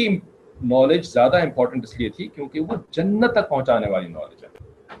ان کی نالج زیادہ امپورٹنٹ اس لیے تھی کیونکہ وہ جنت تک پہنچانے والی نالج ہے.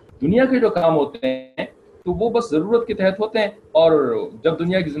 دنیا کے جو کام ہوتے ہیں تو وہ بس ضرورت کے تحت ہوتے ہیں, اور جب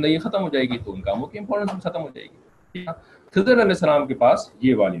دنیا کی زندگی ختم ہو جائے گی تو ان کاموں کی امپورٹنس ختم ہو جائے گی. خضر علیہ السلام کے پاس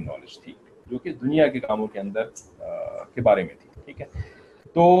یہ والی نالج تھی جو کہ دنیا کے کاموں کے اندر کے بارے میں تھی, ٹھیک ہے.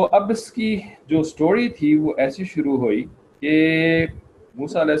 تو اب اس کی جو سٹوری تھی وہ ایسی شروع ہوئی کہ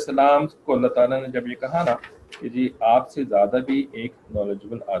موسیٰ علیہ السلام کو اللہ تعالیٰ نے جب یہ کہا نا کہ جی آپ سے زیادہ بھی ایک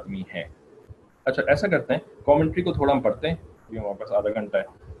نالجبل آدمی ہے. اچھا ایسا کرتے ہیں, کامنٹری کو تھوڑا ہم پڑھتے ہیں, یہ ہمارے پاس آدھا گھنٹہ ہے,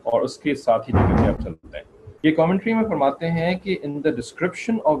 اور اس کے ساتھ ہی چلتے اب چلتے ہیں. یہ کامنٹری میں فرماتے ہیں کہ ان the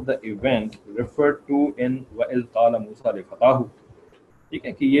description of the event referred to ان وَإِذْ قَالَ مُوسَىٰ لِفَتَاهُ, ٹھیک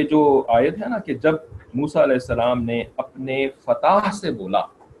ہے, کہ یہ جو آیت ہے نا کہ جب موسیٰ علیہ السلام نے اپنے فتح سے بولا,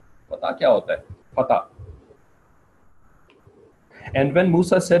 فتح کیا ہوتا ہے, فتح, and when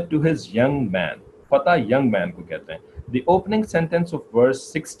Musa said to his young man, Fath young man کو کہتے ہیں. The opening sentence of verse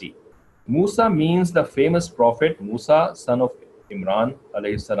 60, Musa means the famous prophet Musa son of Imran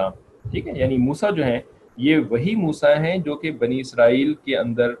علیہ السلام, ٹھیک ہے. یعنی موسیٰ جو ہیں یہ وہی موسیٰ ہیں جو کہ بنی اسرائیل کے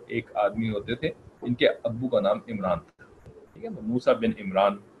اندر ایک آدمی ہوتے تھے ان کے ابو کا نام عمران تھا, ٹھیک ہے. موسیٰ بن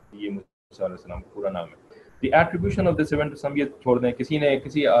عمران یہ موسیٰ علیہ السلام کا پورا نام ہے. The attribution of this event to some, یہ چھوڑ دیں, کسی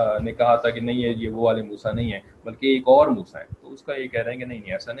نے کہا تھا کہ نہیں یہ وہ والے موسیٰ نہیں ہے بلکہ ایک اور موسیٰ ہے, تو اس کا یہ کہہ رہے ہیں کہ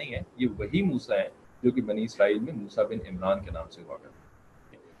نہیں ایسا نہیں ہے, یہ وہی موسیٰ ہے جو کہ بنی اسرائیل میں موسیٰ بن عمران کے نام سے ہوا کرتے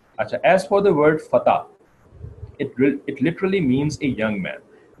ہیں. اچھا, as for the word Fath, it literally means a young man.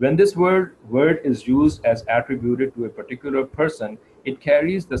 When this word is used as attributed to a particular person, it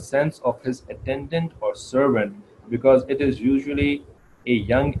carries the sense of his attendant or servant because it is usually a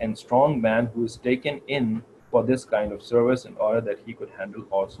young and strong man who is taken in for this kind of service in order that he could handle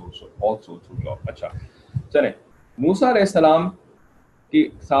all sorts of job. اچھا چلیں, موسیٰ علیہ السلام کے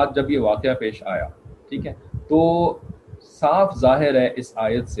ساتھ جب یہ واقعہ پیش آیا, ٹھیک ہے, تو صاف ظاہر ہے اس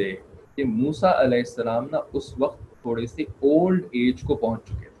آیت سے کہ موسیٰ علیہ السلام نا اس وقت تھوڑے سے اولڈ ایج کو پہنچ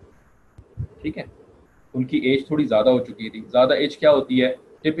چکے تھے. ٹھیک ہے, ان کی ایج تھوڑی زیادہ ہو چکی تھی. زیادہ ایج کیا ہوتی ہے؟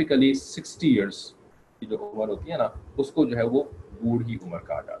 ٹپیکلی 60 ایئرس کی جو عمر ہوتی ہے نا, اس کو جو ہے وہ بوڑھی عمر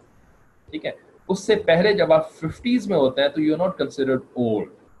کہا جاتا ہے. ٹھیک ہے, اس سے پہلے جب آپ 50s میں ہوتے ہیں تو you are not considered old.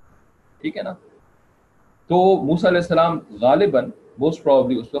 ٹھیک ہے نا. تو موسیٰ علیہ السلام غالباً موسٹ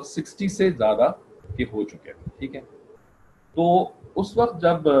پروبلی اس وقت 60 سے زیادہ کے ہو چکے تھے. ٹھیک ہے, تو اس وقت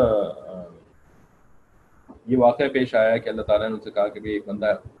جب یہ واقعہ پیش آیا کہ اللہ تعالیٰ نے ان سے کہا کہ بھئی ایک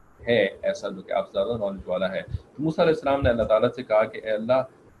بندہ ہے ایسا جو کہ آپ سے زیادہ نالج والا ہے, تو موسیٰ علیہ السلام نے اللہ تعالیٰ سے کہا کہ اے اللہ,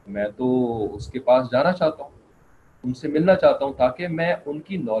 میں تو اس کے پاس جانا چاہتا ہوں, ان سے ملنا چاہتا ہوں تاکہ میں ان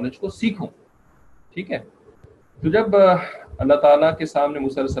کی نالج کو سیکھوں. ٹھیک ہے, تو جب اللہ تعالیٰ کے سامنے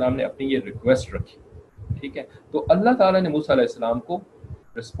موسیٰ علیہ السلام نے اپنی یہ ریکویسٹ رکھی, ٹھیک ہے, تو اللہ تعالیٰ نے موسیٰ علیہ السلام کو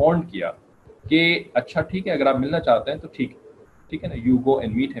رسپونڈ کیا کہ اچھا ٹھیک ہے, اگر آپ ملنا چاہتے ہیں تو ٹھیک ہے نا, یو گو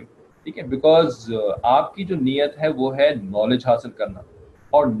اینڈ میٹ ہم. ٹھیک ہے, بیکاز آپ کی جو نیت ہے وہ ہے نالج حاصل کرنا,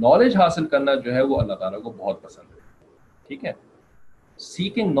 اور نالج حاصل کرنا جو ہے وہ اللہ تعالیٰ کو بہت پسند ہے. ٹھیک ہے,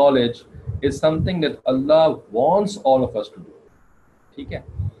 seeking knowledge is something that Allah wants all of us to do. ٹھیک ہے,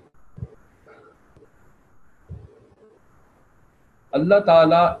 اللہ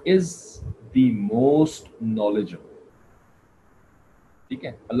تعالیٰ is the most knowledgeable. ٹھیک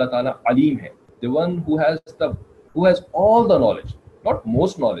ہے, اللہ تعالیٰ علیم ہے, the one who has all the knowledge, not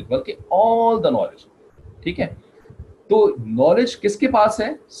most knowledge بلکہ all the knowledge. ٹھیک ہے, تو نالج کس کے پاس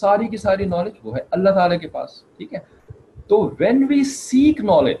ہے؟ ساری کی ساری نالج وہ ہے اللہ تعالیٰ کے پاس. ٹھیک ہے, تو when we seek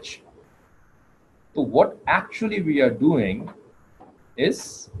knowledge, تو what actually we are doing is,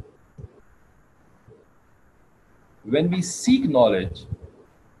 when we seek knowledge,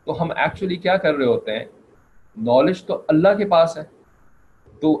 تو ہم ایکچولی کیا کر رہے ہوتے ہیں؟ نالج تو اللہ کے پاس ہے,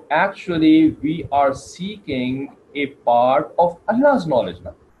 تو actually we are seeking a part of Allah's knowledge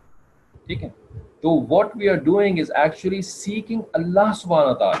نا. ٹھیک ہے, تو what we are doing is actually seeking اللہ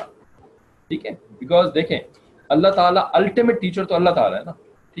سبحانہ تعالیٰ. ٹھیک ہے, بیکاز دیکھیں اللہ تعالیٰ الٹیمیٹ ٹیچر تو اللہ تعالیٰ ہے نا.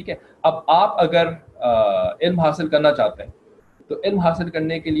 ٹھیک ہے, اب آپ اگر علم حاصل کرنا چاہتے ہیں تو علم حاصل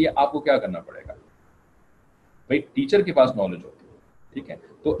کرنے کے لیے آپ کو کیا کرنا پڑے گا؟ بھائی ٹیچر کے پاس نالج ہوتی ہے. ٹھیک ہے,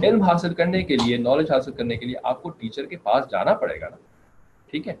 تو علم حاصل کرنے کے لیے, نالج حاصل کرنے کے لیے آپ کو ٹیچر کے پاس جانا پڑے گا نا.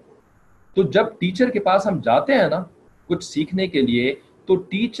 ٹھیک ہے, تو جب ٹیچر کے پاس ہم جاتے ہیں نا کچھ سیکھنے کے لیے, تو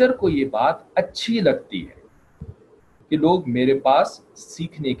ٹیچر کو یہ بات اچھی لگتی ہے کہ لوگ میرے پاس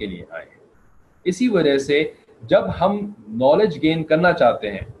سیکھنے کے لیے آئے ہیں. اسی وجہ سے جب ہم نالج گین کرنا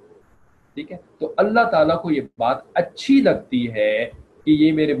چاہتے ہیں, ٹھیک ہے, تو اللہ تعالیٰ کو یہ بات اچھی لگتی ہے کہ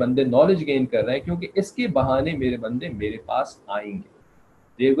یہ میرے بندے نالج گین کر رہے ہیں, کیونکہ اس کے بہانے میرے بندے میرے پاس آئیں گے.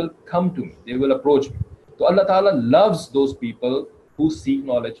 They will come to me, they will approach me. تو اللہ تعالیٰ loves those people who seek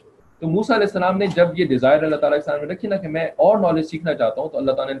knowledge. تو موسیٰ علیہ السلام نے جب یہ ڈیزائر اللہ تعالیٰ کے سامنے رکھی نا کہ میں اور نالج سیکھنا چاہتا ہوں, تو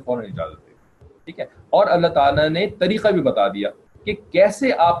اللہ تعالیٰ نے فوراً اجازت دی. ٹھیک ہے, اور اللہ تعالیٰ نے طریقہ بھی بتا دیا کہ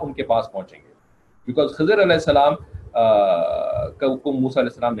کیسے آپ ان کے پاس پہنچیں گے, بیکاز خضر علیہ السلام کو موسیٰ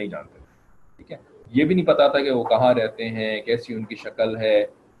علیہ السلام نہیں جانتے. ٹھیک ہے, یہ بھی نہیں پتا تھا کہ وہ کہاں رہتے ہیں, کیسی ان کی شکل ہے,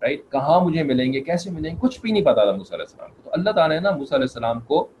 رائٹ, کہاں مجھے ملیں گے, کیسے ملیں گے, کچھ بھی نہیں پتا تھا موسیٰ علیہ السلام کو. تو اللہ تعالیٰ نے نا موسیٰ علیہ السلام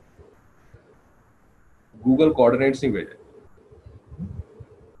کو گوگل کوآرڈینیٹس نہیں بھیجے,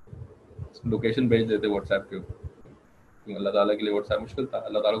 لوکیشن بھیج دیتے واٹس ایپ کے اوپر. اللہ تعالیٰ کے لیے واٹس ایپ مشکل تھا,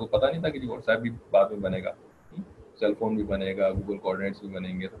 اللہ تعالیٰ کو پتا نہیں تھا کہ واٹس ایپ بھی بعد میں بنے گا, سیل فون بھی بنے گا, گوگل کوآرڈینیٹس بھی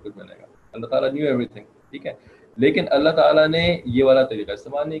بنیں گے, سب کچھ بنے گا. اللہ تعالیٰ نیو ایوری تھنگ. ٹھیک ہے, لیکن اللہ تعالیٰ نے یہ والا طریقہ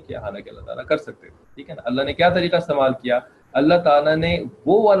استعمال نہیں کیا, حالانکہ اللہ تعالیٰ کر سکتے تھے. ٹھیک ہے نا, اللہ نے کیا طریقہ استعمال کیا؟ اللہ تعالیٰ نے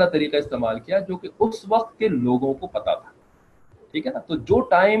وہ والا طریقہ استعمال کیا جو کہ اس وقت کے لوگوں کو پتا تھا. ٹھیک ہے نا, تو جو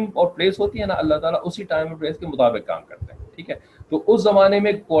ٹائم اور پلیس ہوتی ہے نا, اللہ تعالیٰ اسی ٹائم اور پلیس کے مطابق کام کرتے ہیں. ٹھیک ہے, تو اس زمانے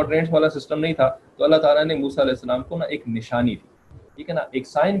میں کوآرڈینیٹس والا سسٹم نہیں تھا, تو اللہ تعالیٰ نے موسیٰ علیہ السلام کو نا ایک نشانی دی. ٹھیک ہے نا, ایک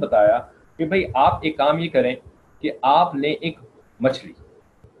سائن بتایا کہ بھائی آپ ایک کام یہ کریں کہ آپ لیں ایک مچھلی,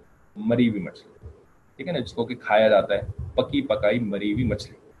 مری ہوئی مچھلی, ٹھیک ہے نا, جس کو کہ کھایا جاتا ہے, پکی پکائی مری ہوئی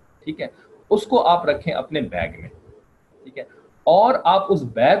مچھلی. ٹھیک ہے, اس کو آپ رکھیں اپنے بیگ میں. ٹھیک ہے, اور آپ اس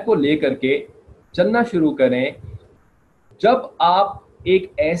بیگ کو لے کر کے چلنا شروع کریں. جب آپ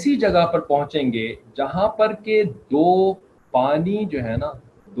ایک ایسی جگہ پر پہنچیں گے جہاں پر کہ دو پانی جو ہے نا,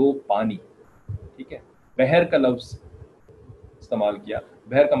 دو پانی, ٹھیک ہے, بحر کا لفظ استعمال کیا.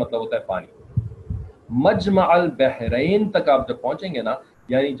 بحر کا مطلب ہوتا ہے پانی. مجمع البحرین تک آپ جب پہنچیں گے نا,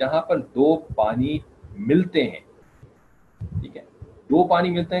 یعنی جہاں پر دو پانی ملتے ہیں. ٹھیک ہے, دو پانی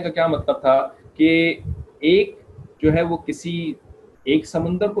ملتے ہیں کا کیا مطلب تھا کہ ایک جو ہے وہ کسی ایک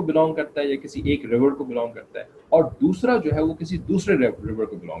سمندر کو بلانگ کرتا ہے یا کسی ایک ریور کو بلانگ کرتا ہے, اور دوسرا جو ہے وہ کسی دوسرے ریور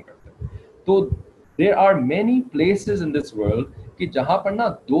کو بلانگ کرتا ہے. تو there are many places in this world کہ جہاں پر نا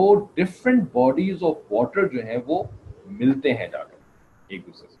دو different bodies of water جو ہیں وہ ملتے ہیں جا کر ایک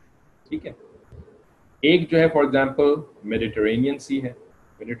دوسرے سے. ٹھیک ہے. ایک جو ہے فار ایگزامپل میڈیٹرینین سی ہے.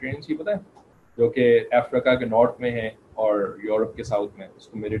 میڈیٹرینین سی پتہ ہے جو کہ افریقہ کے نارتھ میں ہے اور یورپ کے ساؤتھ میں, اس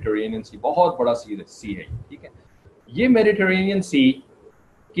کو میڈیٹرینین سی, بہت بڑا سی ہے. ٹھیک ہے, یہ میڈیٹرینین سی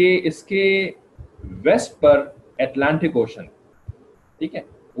کہ اس کے ویسٹ پر اٹلانٹک اوشن. ٹھیک ہے,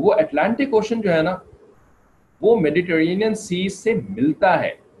 وہ اٹلانٹک اوشن جو ہے نا وہ میڈیٹرینین سی سے ملتا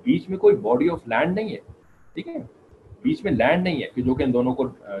ہے, بیچ میں کوئی باڈی آف لینڈ نہیں ہے. ٹھیک ہے, بیچ میں لینڈ نہیں ہے کہ جو کہ ان دونوں کو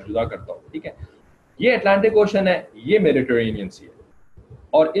جدا کرتا ہو. ٹھیک ہے, یہ اٹلانٹک اوشن ہے, یہ میڈیٹرینین سی ہے,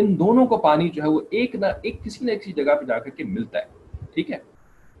 اور ان دونوں کو پانی جو ہے وہ ایک نہ ایک کسی نہ کسی جگہ پہ جا کر کے ملتا ہے. ٹھیک ہے,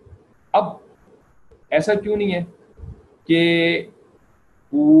 اب ایسا کیوں نہیں ہے کہ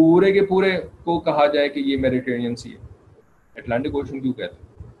پورے کے پورے کو کہا جائے کہ یہ میڈیٹرینین سی ہے؟ اٹلانٹک اوشن کیوں کہتے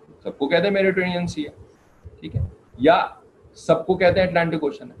ہیں؟ سب کو کہتے ہیں میڈیٹرینین سی ہے. ٹھیک ہے, یا سب کو کہتے ہیں اٹلانٹک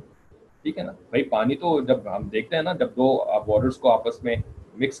اوشن ہے. ٹھیک ہے نا بھائی, پانی تو جب ہم دیکھتے ہیں نا, جب دو واٹرز کو آپس میں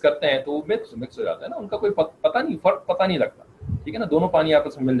مکس کرتے ہیں تو وہ مکس ہو جاتا ہے نا, ان کا کوئی پتہ نہیں, فرق پتہ نہیں لگتا. ٹھیک ہے نا, دونوں پانی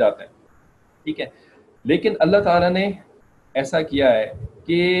آپس میں مل جاتے ہیں. ٹھیک ہے, لیکن اللہ تعالیٰ نے ایسا کیا ہے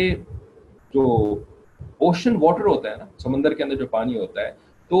کہ جو اوشن واٹر ہوتا ہے نا, سمندر کے اندر جو پانی ہوتا ہے,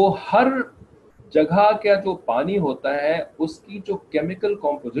 تو ہر جگہ کا جو پانی ہوتا ہے اس کی جو کیمیکل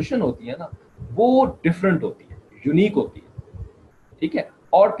کمپوزیشن ہوتی ہے نا وہ ڈفرینٹ ہوتی ہے, یونیک ہوتی ہے. ٹھیک ہے,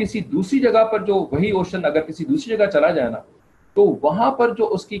 اور کسی دوسری جگہ پر جو وہی اوشن اگر کسی دوسری جگہ چلا جائے نا تو وہاں پر جو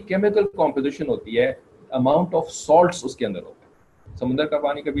اس کی کیمیکل کمپوزیشن ہوتی ہے, اماؤنٹ آف سالٹس اس کے اندر ہوتا ہے. سمندر کا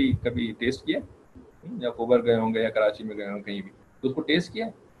پانی کبھی ٹیسٹ کیا, یا کوبر گئے ہوں گے یا کراچی میں گئے ہوں کہیں بھی, تو اس کو ٹیسٹ کیا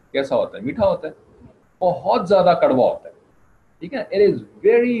کیسا ہوتا ہے؟ میٹھا ہوتا ہے, بہت زیادہ کڑوا ہوتا ہے. ٹھیک ہے, it is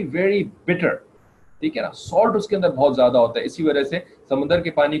very very better. ٹھیک ہے نا, سالٹ اس کے اندر بہت زیادہ ہوتا ہے. اسی وجہ سے سمندر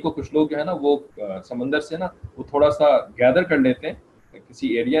کے پانی کو کچھ لوگ جو ہے نا وہ سمندر سے نا وہ تھوڑا سا گیدر کر لیتے ہیں کسی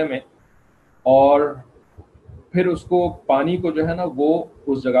ایریا میں, اور پھر اس کو پانی کو جو ہے نا وہ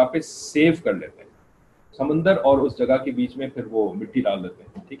اس جگہ پہ سیو کر لیتے ہیں. سمندر اور اس جگہ کے بیچ میں پھر وہ مٹی ڈال دیتے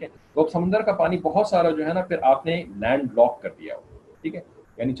ہیں. ٹھیک ہے, تو اب سمندر کا پانی بہت سارا جو ہے نا پھر آپ نے لینڈ لاک کر دیا ہو. ٹھیک ہے,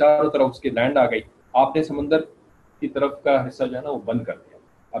 یعنی چاروں طرف اس کے لینڈ آ گئی, آپ نے سمندر کی طرف کا حصہ جو ہے نا وہ بند کر دیا.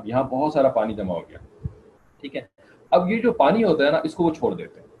 اب یہاں بہت سارا پانی جمع ہو گیا. ٹھیک ہے, اب یہ جو پانی ہوتا ہے نا اس کو وہ چھوڑ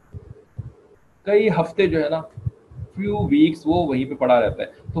دیتے ہیں, کئی ہفتے جو ہے نا فیو ویکس وہ وہیں پہ پڑا رہتا ہے.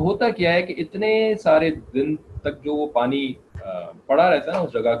 تو ہوتا کیا ہے کہ اتنے سارے دن تک جو وہ پانی پڑا رہتا ہے نا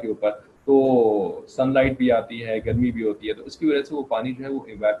اس جگہ کے اوپر, تو سن لائٹ بھی آتی ہے, گرمی بھی ہوتی ہے, تو اس کی وجہ سے وہ پانی جو ہے وہ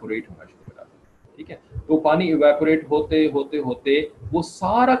ایویپوریٹ ہونا شروع ہو جاتا ہے. ٹھیک ہے, تو پانی ایویپوریٹ ہوتے ہوتے ہوتے وہ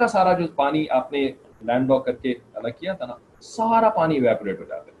سارا کا سارا جو پانی آپ نے لینڈ لاک کر کے الگ کیا تھا نا, سارا پانی ایویپوریٹ ہو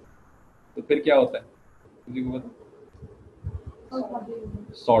جاتا ہے. تو پھر کیا ہوتا ہے کسی کو پتا؟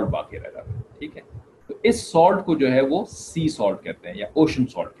 سالٹ باقی رہ جاتا ہے. ٹھیک ہے, تو اس سالٹ کو جو ہے وہ سی سالٹ کہتے ہیں یا اوشن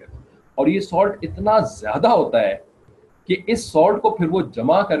سالٹ کہتے ہیں. اور یہ سالٹ اتنا زیادہ ہوتا ہے کہ اس سالٹ کو پھر وہ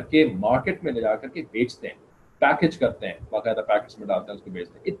جمع کر کے مارکیٹ میں لے جا کر کے بیچتے ہیں, پیکج کرتے ہیں, باقاعدہ پیکج میں ڈالتے ہیں, اس کو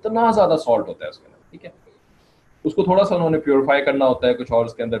بیچتے ہیں. اتنا زیادہ سالٹ ہوتا ہے اس کے اندر. ٹھیک ہے, اس کو تھوڑا سا انہوں نے پیوریفائی کرنا ہوتا ہے, کچھ اور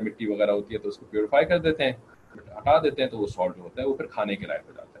اس کے اندر مٹی وغیرہ ہوتی ہے تو اس کو پیوریفائی کر دیتے ہیں, ہٹا دیتے ہیں, تو وہ سالٹ جو ہوتا ہے وہ پھر کھانے کے لائق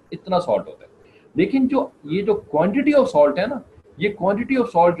ہو جاتا ہے. اتنا سالٹ ہوتا ہے. لیکن یہ جو کوانٹٹی آف سالٹ ہے نا, یہ کوانٹٹی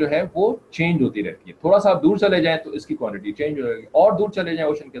آف سالٹ جو ہے وہ چینج ہوتی رہتی ہے. تھوڑا سا آپ دور چلے جائیں تو اس کی کوانٹٹی چینج ہو جائے گی, اور دور چلے جائیں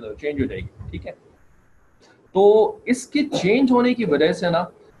اوشن کے اندر چینج ہو جائے گی. ٹھیک ہے, تو اس کے چینج ہونے کی وجہ سے نا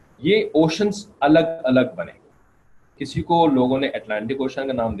یہ اوشنز الگ الگ بنے. کسی کو لوگوں نے اٹلانٹک اوشن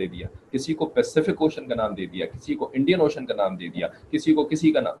کا نام دے دیا, کسی کو پیسیفک اوشن کا نام دے دیا, کسی کو انڈین اوشن کا نام دے دیا, کسی کو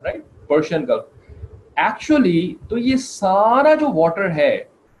کسی کا نام, رائٹ, پرشین گلف. ایکچولی تو یہ سارا جو واٹر ہے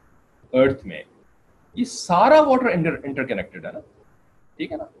ارتھ میں, یہ سارا واٹر انٹر کنیکٹڈ ہے نا.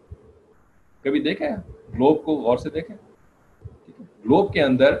 ٹھیک ہے نا, کبھی دیکھیں گلوب کو غور سے دیکھیں. گلوب کے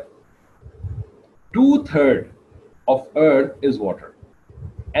اندر 2/3 of earth is water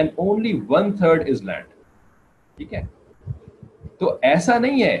and only 1/3 is land. ٹھیک ہے, تو ایسا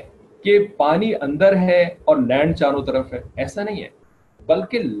نہیں ہے کہ پانی اندر ہے اور لینڈ چاروں طرف ہے, ایسا نہیں ہے,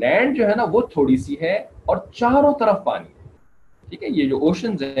 بلکہ لینڈ جو ہے نا وہ تھوڑی سی ہے اور چاروں طرف پانی ہے. ٹھیک ہے, یہ جو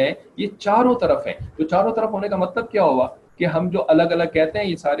اوشنز ہیں یہ چاروں طرف ہیں. تو چاروں طرف ہونے کا مطلب کیا ہوا کہ ہم جو الگ الگ کہتے ہیں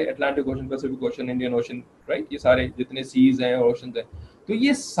یہ سارے Atlantic ocean, Pacific ocean, Indian ocean, right, یہ سارے جتنے سیز ہیں اور اوشنز ہیں, تو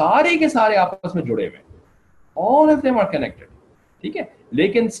یہ سارے کے سارے آپس میں جڑے ہوئے ہیں. All of them are connected. ٹھیک ہے,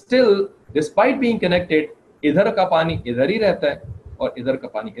 لیکن still despite being connected ادھر کا پانی ادھر ہی رہتا ہے اور ادھر کا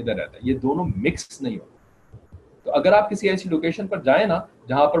پانی ادھر رہتا ہے, یہ دونوں مکس نہیں ہوتے. تو اگر آپ کسی ایسی لوکیشن پر جائیں نا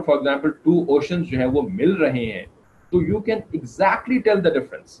جہاں پر فار ایگزامپل 2 اوشنز جو ہیں وہ مل رہے ہیں, تو you can exactly tell the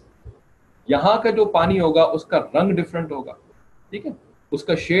difference. یہاں کا جو پانی ہوگا اس کا رنگ ڈفرنٹ ہوگا. ٹھیک ہے, اس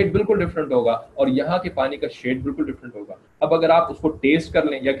کا شیڈ بالکل ڈفرنٹ ہوگا, اور یہاں کے پانی کا شیڈ بالکل ڈفرنٹ ہوگا. اب اگر آپ اس کو ٹیسٹ کر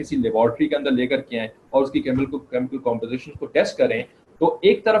لیں یا کسی لیبارٹری کے اندر لے کر کے آئیں اور اس کی کیمیکل کمپوزیشن کو ٹیسٹ کریں, تو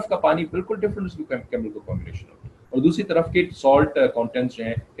ایک طرف کا پانی بالکل ڈفرینٹ اس کی کیمیکل کمبینیشن ہو اور دوسری طرف کے سالٹ کانٹینٹس جو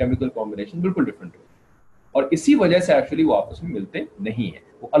ہیں کیمیکل کمبینیشن بالکل ڈفرینٹ ہو, اور اسی وجہ سے ایکچولی وہ آپس میں ملتے نہیں ہیں,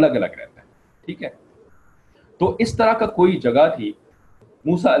 وہ الگ الگ رہتے ہیں. ٹھیک ہے, تو اس طرح کا کوئی جگہ تھی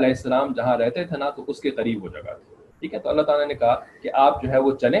موسیٰ علیہ السلام جہاں رہتے تھے نا, تو اس کے قریب وہ جگہ تھی. ٹھیک ہے, تو اللہ تعالیٰ نے کہا کہ آپ جو ہے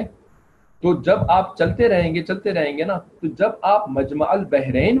وہ چلیں. تو جب آپ چلتے رہیں گے نا, تو جب آپ مجمع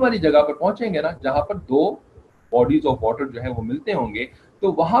البحرین والی جگہ پر پہنچیں گے نا, جہاں پر دو باڈیز آف واٹر جو ہیں وہ ملتے ہوں گے,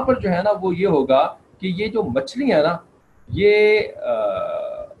 تو وہاں پر جو ہے نا وہ یہ ہوگا کہ یہ جو مچھلی ہے نا, یہ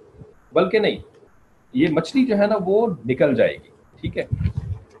بلکہ نہیں, یہ مچھلی جو ہے نا وہ نکل جائے گی. ٹھیک ہے,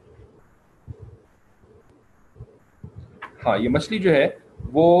 ہاں یہ مچھلی جو ہے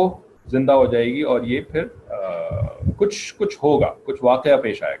وہ زندہ ہو جائے گی اور یہ پھر کچھ ہوگا, کچھ واقعہ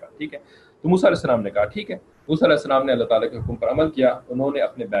پیش آئے گا. ٹھیک ہے, تو موسیٰ علیہ السلام نے کہا ٹھیک ہے. موسیٰ علیہ السلام نے اللہ تعالیٰ کے حکم پر عمل کیا. انہوں نے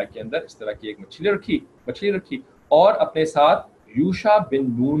اپنے بیگ کے اندر اس طرح کی ایک مچھلی رکھی اور اپنے ساتھ یوشع بن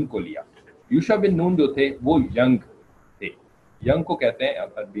نون کو لیا. یوشع بن نون جو تھے وہ ینگ تھے. ینگ کو کہتے ہیں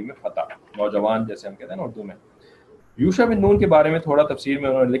عربی میں فتح, نوجوان جیسے ہم کہتے ہیں نا اردو میں. یوشع بن نون کے بارے میں تھوڑا تفسیر میں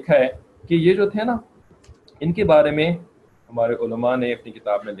انہوں نے لکھا ہے کہ یہ جو تھے نا, ان کے بارے میں ہمارے علماء نے اپنی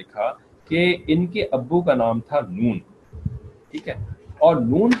کتاب میں لکھا کہ ان کے ابو کا نام تھا نون. ٹھیک ہے, اور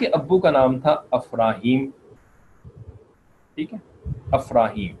نون کے ابو کا نام تھا افراہیم. ٹھیک ہے,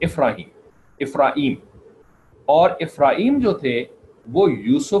 افراہیم. اور افراہیم جو تھے وہ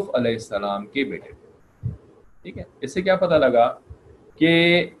یوسف علیہ السلام کے بیٹے تھے. ٹھیک ہے, اس سے کیا پتہ لگا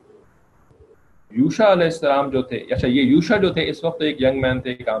کہ یوشع علیہ السلام جو تھے, اچھا یہ یوشع جو تھے اس وقت ایک ینگ مین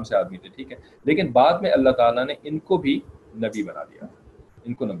تھے, ایک عام سے آدمی تھے. ٹھیک ہے, لیکن بعد میں اللہ تعالیٰ نے ان کو بھی نبی بنا دیا,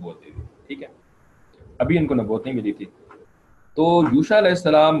 ان کو نبوت دے دی. ٹھیک ہے, ابھی ان کو نبوت نہیں ملی تھی. تو یوشع علیہ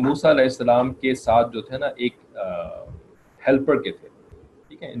السلام موسیٰ علیہ السلام کے ساتھ جو تھے نا ایک ہیلپر کے تھے.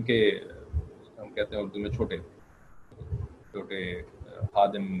 ٹھیک ہے, ان کے ہم کہتے ہیں اردو میں چھوٹے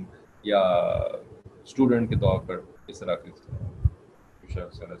خادم یا اسٹوڈنٹ کے طور پر اس طرح کے یوشع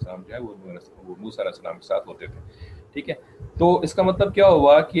علیہ السلام جو ہے وہ موسیٰ علیہ السلام کے ساتھ ہوتے تھے. ٹھیک ہے, تو اس کا مطلب کیا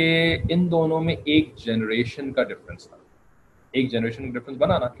ہوا کہ ان دونوں میں ایک جنریشن کا ڈفرنس تھا. ایک جنریشن کا ڈفرنس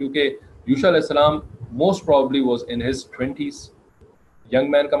بنا نا, کیونکہ یوشع علیہ السلام most probably was in his 20s. Young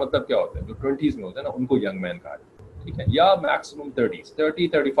man کا مطلب کیا ہوتا ہے, جو 20s میں ہوتا ہے نا ان کو ینگ مین کہا جاتا ہے. ٹھیک ہے, یا میکسیمم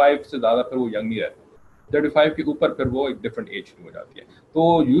 30-35 سے زیادہ پھر وہ ینگ نہیں رہتے. 35 کے اوپر پھر وہ ایک ڈفرنٹ ایج کی ہو جاتی ہے.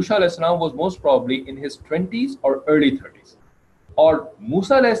 تو یوشع علیہ السلام was most probably in his 20s اور ارلی 30s, اور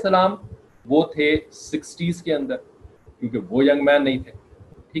موسیٰ علیہ السلام وہ تھے 60s کے اندر, کیونکہ وہ ینگ مین نہیں تھے.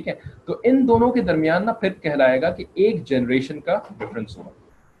 ٹھیک ہے, تو ان دونوں کے درمیان نا پھر کہلائے گا کہ ایک جنریشن کا ڈفرنس ہوا.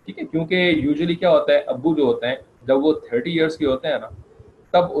 ٹھیک ہے, کیونکہ یوزلی کیا ہوتا ہے, ابو جو ہوتے ہیں جب وہ 30 ایئرس کے ہوتے ہیں نا,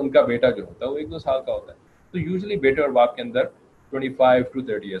 تب ان کا بیٹا جو ہوتا ہے وہ 1-2 سال کا ہوتا ہے. تو یوزلی بیٹے اور باپ کے اندر 25 to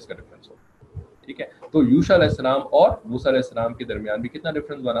 30 ایئرس کا ڈفرنس ہوتا ہے. ٹھیک ہے, تو یوشع علیہ السلام اور موسیٰ علیہ السلام کے درمیان بھی کتنا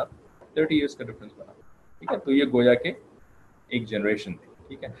ڈفرنس بنا, 30 ایئرس کا ڈفرنس بنا. ٹھیک ہے, تو یہ گویا کہ ایک جنریشن تھی.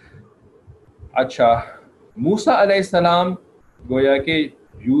 ٹھیک ہے, اچھا موسیٰ علیہ السلام گویا کہ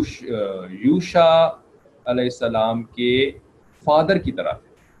یوشع علیہ السلام کے فادر کی طرح تھے.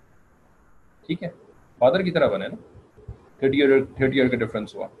 ٹھیک ہے, فادر کی طرح بنے نا, 30 ایئر کا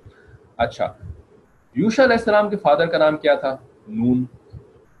ڈفرنس ہوا. اچھا, یوشع علیہ السلام کے فادر کا نام کیا تھا, نون.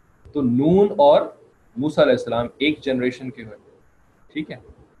 تو نون اور موسیٰ علیہ السلام ایک جنریشن کے ہوئے. ٹھیک ہے,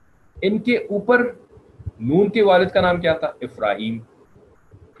 ان کے اوپر نون کے والد کا نام کیا تھا, افراہیم.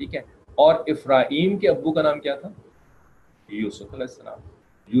 ٹھیک ہے, اور افراہیم کے ابو کا نام کیا تھا, یوسف علیہ السلام.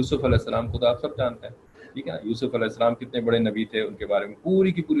 یوسف علیہ السلام کو تو آپ سب جانتے ہیں. ٹھیک ہے نا, یوسف علیہ السلام کتنے بڑے نبی تھے, ان کے بارے میں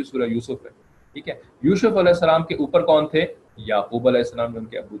پوری کی پوری سورہ یوسف ہے. ٹھیک ہے, یوسف علیہ السلام کے اوپر کون تھے, یعقوب علیہ السلام جو ان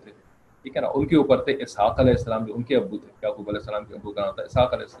کے ابو تھے. ٹھیک ہے نا, ان کے اوپر تھے اسحاق علیہ السلام جو ان کے ابو تھے. یعقوب علیہ السلام کے ابو کا نام تھا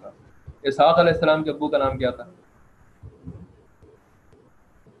اسحاق علیہ السلام. اسحاق علیہ السلام کے ابو کا نام کیا تھا,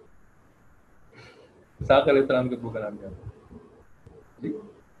 اسحاق علیہ السلام کے ابو کا نام کیا تھا, جی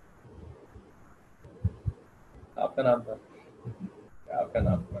آپ کا نام تھا, آپ کا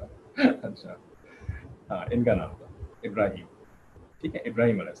نام تھا, اچھا ہاں ان کا نام تھا ابراہیم. ٹھیک ہے,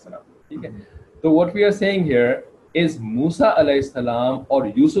 ابراہیم علیہ السلام. ٹھیک ہے, تو what we are saying here is موسیٰ علیہ السلام اور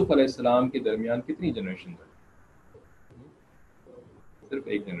یوسف علیہ السلام کے درمیان کتنی جنریشن ہے, صرف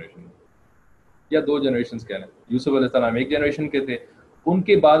ایک جنریشن یا 2 جنریشنز کہہ لیں. یوسف علیہ السلام ایک جنریشن کے تھے, ان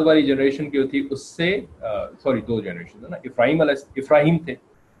کے بعد والی جنریشن کی تھی اس سے 2 جنریشن ہے نا, افراہیم تھے.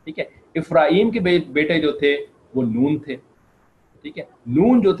 ٹھیک ہے, افراہیم کے بیٹے جو تھے وہ نون تھے. ٹھیک ہے,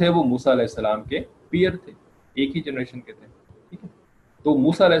 نون جو تھے وہ موسیٰ علیہ السلام کے پیئر تھے, ایک ہی جنریشن کے تھے. ٹھیک ہے, تو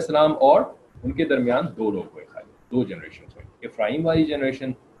موسیٰ علیہ السلام اور ان کے درمیان 2 لوگ ہوئے, خالی 2 جنریشن ہوئے, افراہیم والی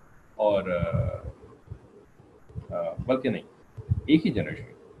جنریشن اور بلکہ نہیں ایک ہی جنریشن,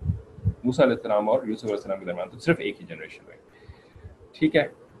 موسیٰ علیہ السلام اور یوسف علیہ السلام کے درمیان تو صرف ایک ہی جنریشن ہوئی. ٹھیک ہے.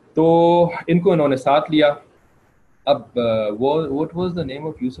 تو ان کو انہوں نے ساتھ لیا. اب وہ what was the name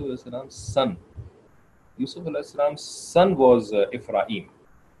of یوسف علیہ السلام son؟ یوسف علیہ السلام son was افراہیم.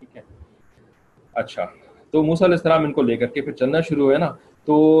 ٹھیک ہے. اچھا تو موسیٰ علیہ السلام ان کو لے کر کے پھر چلنا شروع ہوئے نا.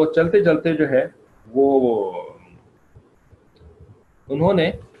 تو چلتے چلتے جو ہے وہ انہوں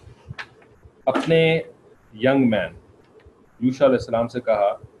نے اپنے ینگ مین یوشع علیہ السلام سے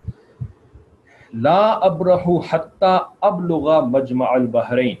کہا لا ابرح حتی ابلغ مجمع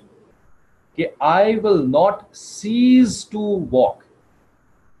البحرین، کہ I will not cease to walk،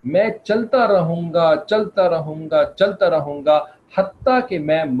 میں چلتا رہوں گا چلتا رہوں گا چلتا رہوں گا حتیٰ کہ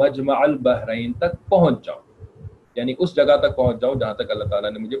میں مجمع البحرین تک پہنچ جاؤں، یعنی اس جگہ تک پہنچ جاؤں جہاں تک اللہ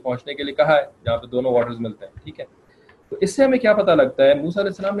تعالیٰ نے مجھے پہنچنے کے لیے کہا ہے، جہاں پہ دونوں واٹرز ملتے ہیں. ٹھیک ہے. تو اس سے ہمیں کیا پتہ لگتا ہے موسیٰ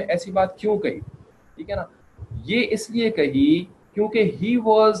علیہ السلام نے ایسی بات کیوں کہی؟ ٹھیک ہے نا. یہ اس لیے کہی کیونکہ he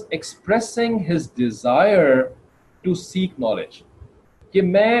was expressing his desire to seek knowledge، کہ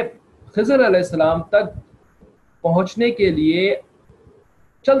میں خضر علیہ السلام تک پہنچنے کے لیے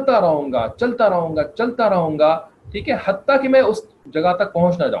چلتا رہوں گا چلتا رہوں گا چلتا رہوں گا. ٹھیک ہے. حتیٰ کہ میں اس جگہ تک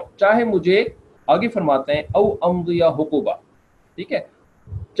پہنچ نہ جاؤں، چاہے مجھے آگے فرماتے ہیں او امضی حقوبہ. ٹھیک ہے.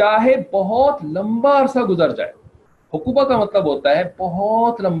 چاہے بہت لمبا عرصہ گزر جائے. حقوبہ کا مطلب ہوتا ہے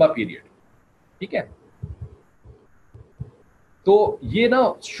بہت لمبا پیریڈ. ٹھیک ہے. تو یہ نا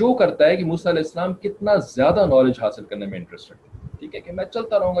شو کرتا ہے کہ موسیٰ علیہ السلام کتنا زیادہ نالج حاصل کرنے میں انٹرسٹ رکھتے ہیں. ٹھیک ہے. کہ میں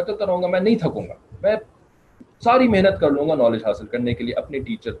چلتا رہوں گا میں نہیں تھکوں گا، میں ساری محنت کر لوں گا نالج حاصل کرنے کے لیے، اپنے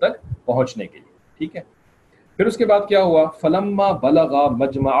ٹیچر تک پہنچنے کے لیے. ٹھیک ہے. پھر اس کے بعد کیا ہوا؟ فلما بلغا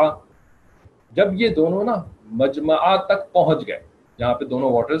مجمع، جب یہ دونوں نا مجمع تک پہنچ گئے جہاں پہ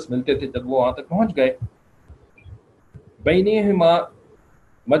دونوں واٹرز ملتے تھے، جب وہ وہاں تک پہنچ گئے، بینہما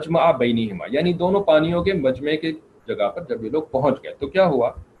مجمع بینہما، یعنی دونوں پانیوں کے مجمع کے جگہ پر جب یہ لوگ پہنچ گئے تو کیا ہوا؟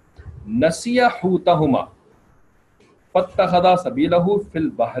 نسیا حوتہما فاتخذا سبیلہ فی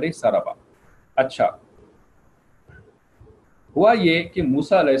البحر سربا. اچھا ہوا یہ کہ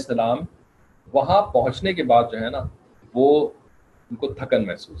موسیٰ علیہ السلام وہاں پہنچنے کے بعد جو ہے نا وہ ان کو تھکن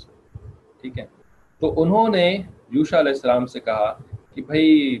محسوس ہوئی. ٹھیک ہے. تو انہوں نے یوشع علیہ السلام سے کہا کہ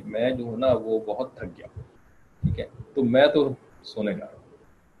بھائی میں جو ہوں نا وہ بہت تھک گیا. ٹھیک ہے. تو میں تو سونے جا رہا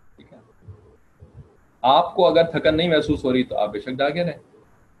ہوں. ٹھیک ہے. آپ کو اگر تھکن نہیں محسوس ہو رہی تو آپ بے شک جاگے رہیں.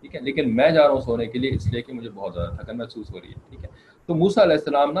 ٹھیک ہے. لیکن میں جا رہا ہوں سونے کے لیے اس لیے کہ مجھے بہت زیادہ تھکن محسوس ہو رہی ہے. ٹھیک ہے. تو موسیٰ علیہ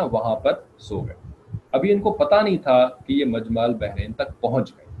السلام نا وہاں پر سو گئے. ابھی ان کو پتہ نہیں تھا کہ یہ مجمع البحرین تک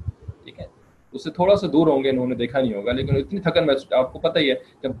پہنچ گئے. ٹھیک ہے. اس سے تھوڑا سا دور ہوں گے، انہوں نے دیکھا نہیں ہوگا، لیکن اتنی تھکن محسوس، آپ کو پتہ ہی ہے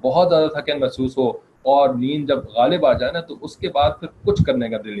جب بہت زیادہ تھکن محسوس ہو اور نیند جب غالب آ جائے نا تو اس کے بعد پھر کچھ کرنے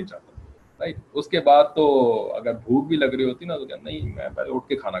کا دل نہیں چاہتا. رائٹ. اس کے بعد تو اگر بھوک بھی لگ رہی ہوتی نا تو کیا نہیں میں پہلے اٹھ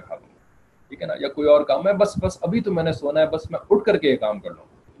کے کھانا کھا لوں. ٹھیک ہے نا. یا کوئی اور کام ہے، بس ابھی تو میں نے سونا ہے، بس میں اٹھ کر کے یہ کام کر لوں.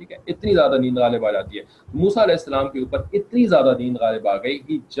 ٹھیک ہے. اتنی زیادہ نیند غالب آ جاتی ہے. موسیٰ علیہ السلام کے اوپر اتنی زیادہ نیند غالب آ گئی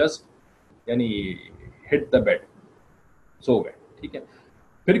کہ جسٹ یعنی ہٹ دا بیڈ، سو گئے. ٹھیک ہے.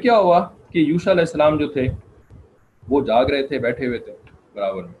 پھر کیا ہوا کہ یوشع علیہ السلام جو تھے وہ جاگ رہے تھے، بیٹھے ہوئے تھے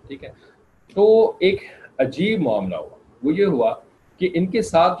برابر میں. ٹھیک ہے. تو ایک عجیب معاملہ ہوا. وہ یہ ہوا کہ ان کے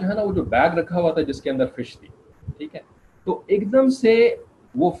ساتھ جو ہے نا وہ جو بیگ رکھا ہوا تھا جس کے اندر فش تھی، ٹھیک ہے، تو ایک دم سے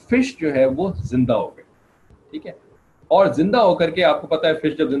وہ فش جو ہے وہ زندہ ہو گئی. ٹھیک ہے. اور زندہ ہو کر کے آپ کو پتہ ہے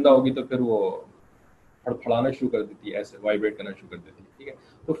فش جب زندہ ہوگی تو پھر وہ پھڑپھڑانا شروع کر دیتی ہے، ایسے وائبریٹ کرنا شروع کر دیتی ہے. ٹھیک ہے.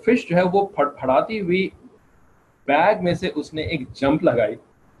 تو فش جو ہے وہ پھڑپھڑاتی ہوئی بیگ میں سے اس نے ایک جمپ لگائی،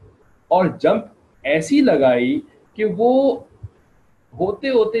 اور جمپ ایسی لگائی کہ وہ ہوتے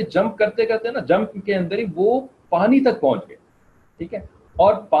ہوتے جمپ کرتے کرتے نا جمپ کے اندر ہی وہ پانی تک پہنچ گئے. ٹھیک ہے.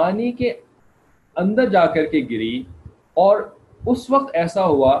 اور پانی کے اندر جا کر کے گری، اور اس وقت ایسا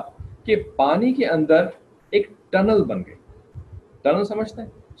ہوا کہ پانی کے اندر ایک ٹنل بن گئی. ٹنل سمجھتے ہیں؟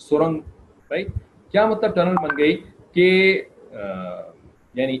 سرنگ. رائٹ. کیا مطلب ٹنل بن گئی؟ کہ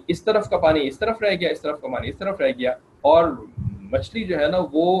یعنی اس طرف کا پانی اس طرف رہ گیا، اس طرف کا پانی اس طرف رہ گیا، اور مچھلی جو ہے نا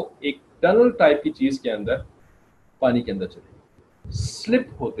وہ ایک ٹنل ٹائپ کی چیز کے اندر پانی کے اندر چلی گئی،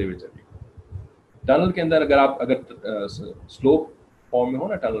 سلپ ہوتے ہوئے چلی گئی. ٹنل کے اندر اگر سلوپ فارم میں ہو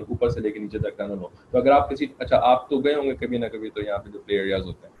نا، ٹنل اوپر سے لے کے نیچے تک ٹنل ہو، تو اگر آپ کسی آپ تو گئے ہوں گے کبھی نہ کبھی تو یہاں پہ جو پلے ایریاز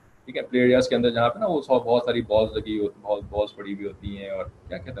ہوتے ہیں، ٹھیک ہے، پلے ایریاز کے اندر جہاں پہ نا وہ بہت ساری بالز لگی ہوتی، بہت بالز پڑی ہوئی ہوتی ہیں، اور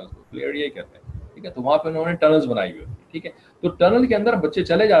کیا کہتے ہیں اس کو، پلے ایریا ہی کہتے ہیں. ٹھیک ہے. تو وہاں پہ انہوں نے ٹنلز بنائی ہوئی ہوتی ہے. ٹھیک ہے. تو ٹنل کے اندر بچے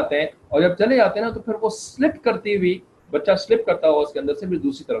چلے جاتے ہیں، اور جب چلے جاتے ہیں نا تو پھر وہ سلپ کرتی ہوئی، بچہ سلپ کرتا ہوا اس کے اندر سے پھر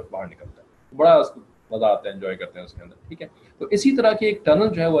دوسری طرف باہر نکلتا ہے. بڑا اس کو مزہ آتا ہے، انجوائے کرتے ہیں اس کے اندر. ٹھیک ہے. تو اسی طرح کی ایک ٹنل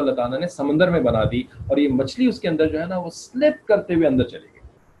جو ہے وہ اللہ تعالیٰ نے سمندر میں بنا دی، اور یہ مچھلی اس کے اندر جو ہے نا وہ سلپ کرتے ہوئے اندر چلی گئی.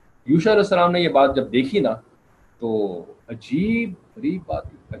 یوشع علیہ السلام نے یہ بات جب دیکھی نا تو عجیب غریب بات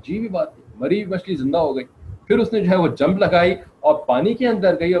تھی، عجیب ہی بات تھی. مری ہوئی مچھلی زندہ ہو گئی. پھر اس نے جو ہے وہ جمپ لگائی اور پانی کے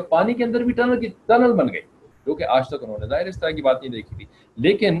اندر گئی، اور پانی کے اندر بھی ٹنل بن گئی. جو کہ آج تک انہوں نے ظاہر اس طرح کی بات نہیں دیکھی تھی،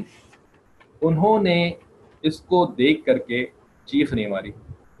 لیکن انہوں نے اس کو دیکھ کر کے چیخ نہیں ماری.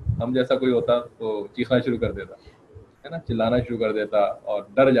 ہم جیسا کوئی ہوتا تو چیخنا شروع کر دیتا ہے نا، چلانا شروع کر دیتا اور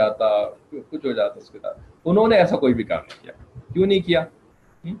ڈر جاتا، کچھ ہو جاتا اس کے ساتھ. انہوں نے ایسا کوئی بھی کام نہیں کیا. کیوں نہیں کیا؟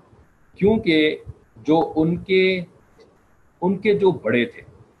 کیونکہ جو ان کے جو بڑے تھے،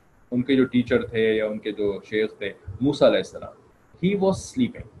 ان کے جو ٹیچر تھے یا ان کے جو شیخ تھے موسیٰ علیہ السلام، ہی واز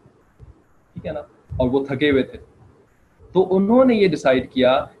سلیپنگ، ٹھیک ہے نا، اور وہ تھکے ہوئے تھے. تو انہوں نے یہ ڈیسائیڈ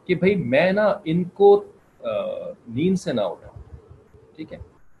کیا کہ بھائی میں نا ان کو نیند سے نہ اٹھاؤں، ٹھیک ہے،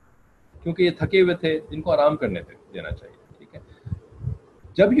 کیونکہ یہ تھکے ہوئے تھے، ان کو آرام کرنے دینا چاہیے. ٹھیک ہے،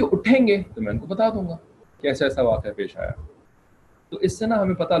 جب یہ اٹھیں گے تو میں ان کو بتا دوں گا کہ ایسا ایسا واقعہ پیش آیا. تو اس سے نا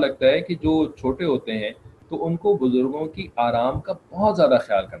ہمیں پتہ لگتا ہے کہ جو چھوٹے ہوتے ہیں تو ان کو بزرگوں کی آرام کا بہت زیادہ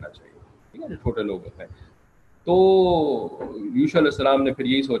خیال کرنا چاہیے. ٹھیک ہے، جو چھوٹے لوگ ہوتے ہیں. تو یوشع علیہ السلام نے پھر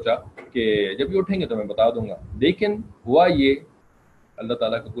یہی سوچا کہ جب یہ اٹھیں گے تو میں بتا دوں گا. لیکن ہوا یہ، اللہ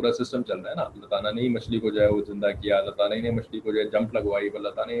تعالیٰ کا پورا سسٹم چل رہا ہے نا. اللہ تعالیٰ نے ہی مچھلی کو جو ہے وہ زندہ کیا، اللہ تعالیٰ نے مچھلی کو جو ہے جمپ لگوائی، اللہ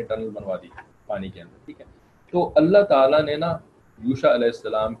تعالیٰ نے ٹنل بنوا دی پانی کے اندر. ٹھیک ہے، تو اللہ تعالیٰ نے نا یوشع علیہ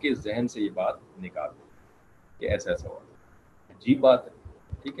السلام کے ذہن سے یہ بات نکال دی کہ ایسا ایسا ہوا. عجیب بات ہے،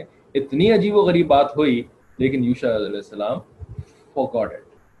 ٹھیک ہے، اتنی عجیب و غریب بات ہوئی، لیکن یوشع علیہ السلام forgot it,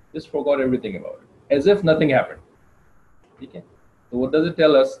 just forgot everything about it, as if nothing happened. ٹھیک ہے، تو what does it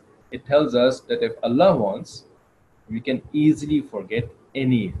tell us? It tells us that if Allah wants, we can easily forget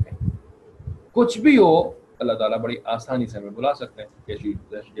anything. کچھ بھی ہو اللہ تعالیٰ بڑی آسانی سے ہمیں بلا سکتے ہیں،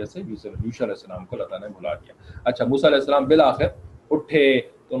 جیسے یوشع علیہ السلام کو اللہ تعالیٰ نے بلا دیا. اچھا، موسیٰ علیہ السلام بالآخر اٹھے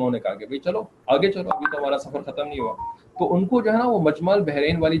تو انہوں نے کہا کہ بھائی چلو آگے چلو، ابھی تو ہمارا سفر ختم نہیں ہوا. تو ان کو جو ہے نا وہ مجمع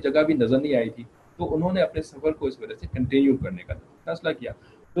البحرین والی جگہ بھی نظر نہیں آئی تھی، تو انہوں نے اپنے سفر کو اس وجہ سے کنٹینیو کرنے کا فیصلہ کیا.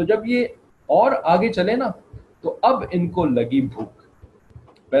 تو جب یہ اور آگے چلے نا تو اب ان کو لگی بھوک.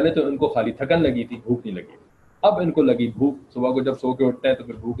 پہلے تو ان کو خالی تھکن لگی تھی، بھوک نہیں لگی. اب ان کو لگی بھوک. صبح کو جب سو کے اٹھتے ہیں تو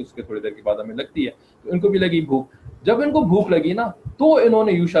پھر بھوک اس کے تھوڑی دیر کے بعد ہمیں لگتی ہے، تو ان کو بھی لگی بھوک. جب ان کو بھوک لگی نا تو انہوں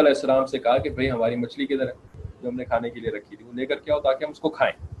نے یوشع علیہ السلام سے کہا کہ بھائی ہماری مچھلی کدھر ہے جو ہم نے کھانے کے لیے رکھی تھی، وہ لے کر کے آؤ تاکہ ہم اس کو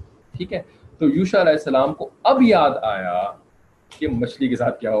کھائیں. ٹھیک ہے، تو یوشع علیہ السلام کو اب یاد آیا کہ مچھلی کے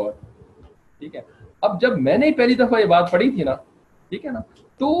ساتھ کیا ہوا. ٹھیک ہے، اب جب میں نے پہلی دفعہ یہ بات پڑھی تھی نا، ٹھیک ہے نا،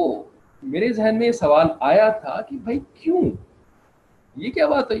 تو میرے ذہن میں یہ سوال آیا تھا کہ بھائی کیوں، یہ کیا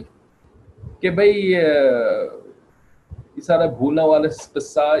بات ہوئی کہ بھائی یہ سارا بھولنا والا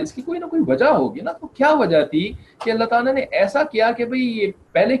قصہ، اس کی کوئی نہ کوئی وجہ ہوگی نا. تو کیا وجہ تھی کہ اللہ تعالیٰ نے ایسا کیا کہ بھائی یہ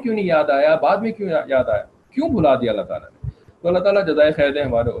پہلے کیوں نہیں یاد آیا، بعد میں کیوں یاد آیا، کیوں بھلا دیا اللہ تعالیٰ نے. تو اللہ تعالیٰ جزائے خیر دے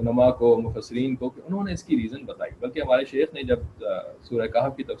ہمارے علماء کو، مفسرین کو، کہ انہوں نے اس کی ریزن بتائی. بلکہ ہمارے شیخ نے جب سورہ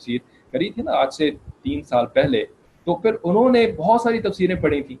کہف کی تفسیر کری تھی نا آج سے 3 سال پہلے، تو پھر انہوں نے بہت ساری تفسیریں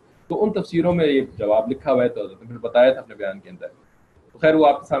پڑھی تھیں، تو ان تفسیروں میں یہ جواب لکھا ہوا ہے، تو پھر بتایا تھا اپنے بیان کے اندر. تو خیر وہ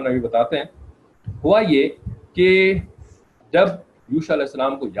آپ کے سامنے ابھی بتاتے ہیں. ہوا یہ کہ جب یوشع علیہ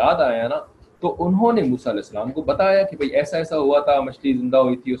السلام کو یاد آیا نا تو انہوں نے موسیٰ علیہ السلام کو بتایا کہ بھئی ایسا ایسا ہوا تھا، مچھلی زندہ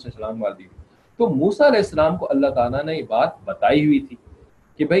ہوئی تھی، اس نے چھلانگ مار دی. تو موسیٰ علیہ السلام کو اللہ تعالیٰ نے یہ بات بتائی ہوئی تھی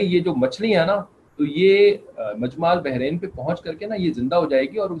کہ بھئی یہ جو مچھلی ہے نا تو یہ مجمع البحرین پہ پہنچ کر کے نا یہ زندہ ہو جائے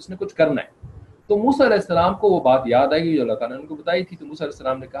گی اور اس نے کچھ کرنا ہے. تو موسیٰ علیہ السلام کو وہ بات یاد آئی جو اللہ تعالیٰ نے ان کو بتائی تھی. تو موسیٰ علیہ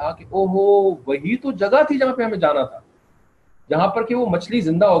السلام نے کہا کہ اوہو، وہی تو جگہ تھی جہاں پہ ہمیں جانا تھا، جہاں پر کہ وہ مچھلی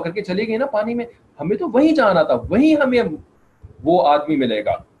زندہ ہو کر کے چلی گئی نا پانی میں، ہمیں تو وہیں جانا تھا، وہیں ہمیں وہ آدمی ملے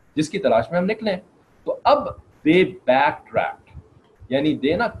گا جس کی تلاش میں ہم نکلیں. تو اب دے بیک ٹریکڈ، یعنی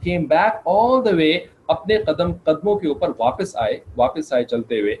دے نا کیم بیک آل دا وے، اپنے قدموں کے اوپر واپس آئے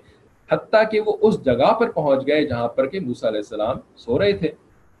چلتے ہوئے، حتیٰ کہ وہ اس جگہ پر پہنچ گئے جہاں پر کہ موسیٰ علیہ السلام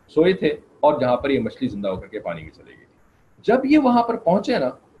سوئے تھے اور جہاں پر یہ مچھلی زندہ ہو کر کے پانی میں چلی گئی تھی. جب یہ وہاں پر پہنچے نا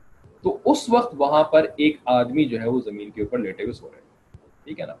تو اس وقت وہاں پر ایک آدمی جو ہے وہ زمین کے اوپر لیٹے ہوئے سو رہے تھے.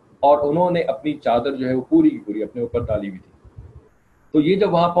 ٹھیک ہے نا، اور انہوں نے اپنی چادر جو ہے وہ پوری کی پوری اپنے اوپر ڈالی ہوئی تھی. تو یہ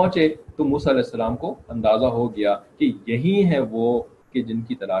جب وہاں پہنچے تو موسیٰ علیہ السلام کو اندازہ ہو گیا کہ یہی ہے وہ کہ جن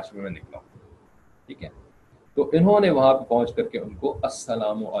کی تلاش میں نکلا ہوں. ٹھیک ہے، تو انہوں نے وہاں پہ پہنچ کر کے ان کو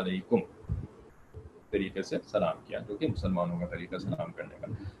السلام علیکم طریقے سے سلام کیا، جو کہ مسلمانوں کا طریقہ سلام کرنے کا.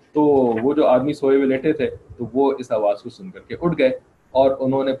 تو وہ جو آدمی سوئے ہوئے لیٹے تھے تو وہ اس آواز کو سن کر کے اٹھ گئے اور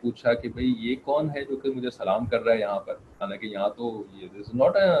انہوں نے پوچھا کہ بھئی یہ کون ہے جو کہ مجھے سلام کر رہا ہے یہاں پر، حالانکہ یہاں تو یہ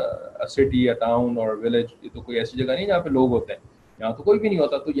not a city, a town اور ولیج، یہ تو کوئی ایسی جگہ نہیں جہاں پہ لوگ ہوتے ہیں، یہاں تو کوئی بھی نہیں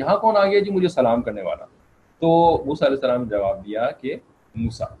ہوتا، تو یہاں کون آ گیا جی مجھے سلام کرنے والا. تو موسیٰ علیہ السلام نے جواب دیا کہ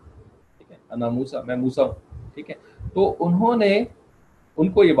موسیٰ، ٹھیک ہے، انا موسیٰ، میں موسیٰ ہوں. ٹھیک ہے، تو ان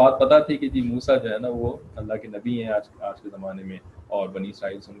کو یہ بات پتا تھی کہ جی موسیٰ جو ہے نا وہ اللہ کے نبی ہیں آج کے زمانے میں، اور بنی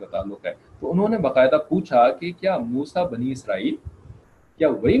اسرائیل سے ان کا تعلق ہے. تو انہوں نے باقاعدہ پوچھا کہ کیا موسیٰ بنی اسرائیل، کیا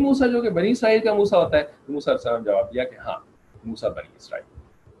وہی موسیٰ جو کہ بنی اسرائیل کا موسیٰ ہوتا ہے؟ تو موسیٰ علیہ السلام نے جواب دیا کہ ہاں موسیٰ بنی اسرائیل.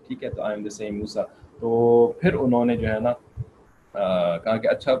 ٹھیک ہے، تو آئی ایم دا سیم موسیٰ. تو پھر انہوں نے جو ہے نا کہا کہ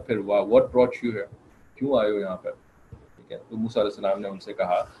اچھا پھر واٹ براٹ یو ہے، کیوں آئے ہو یہاں پر، ٹھیک ہے. تو موسیٰ علیہ السلام نے ان سے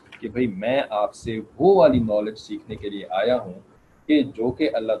کہا کہ بھائی میں آپ سے وہ والی نالج سیکھنے کے لیے آیا ہوں کہ جو کہ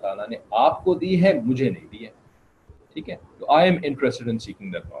اللہ تعالیٰ نے آپ کو دی ہے، مجھے نہیں دی ہے. ٹھیک ہے، تو I am interested in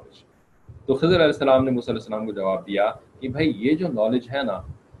seeking that knowledge. تو خضر علیہ السلام نے موسیٰ علیہ السلام کو جواب دیا کہ بھائی یہ جو نالج ہے نا،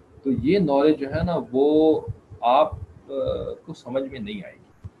 تو یہ نالج جو ہے نا وہ آپ کو سمجھ میں نہیں آئے گی.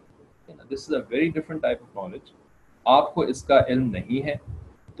 This is a very different type of knowledge. آپ کو اس کا علم نہیں ہے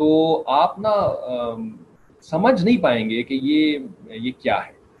تو آپ نا سمجھ نہیں پائیں گے کہ یہ کیا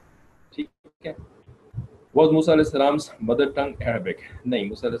ہے. ٹھیک ہے. Was موسیٰ علیہ السلام's mother tongue Arabic؟ نہیں،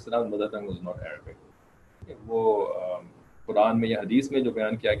 موسیٰ علیہ السلام mother tongue was not Arabic. وہ قرآن میں یا حدیث میں جو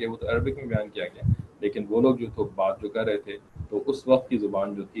بیان کیا گیا وہ تو عربک میں بیان کیا گیا، لیکن وہ لوگ جو تو بات جو کر رہے تھے تو اس وقت کی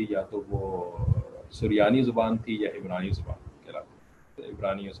زبان جو تھی یا تو وہ سریانی زبان تھی یا عبرانی زبان کہلاتی،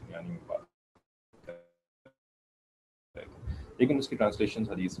 عبرانی یا سریانی میں بات، لیکن اس کی ٹرانسلیشن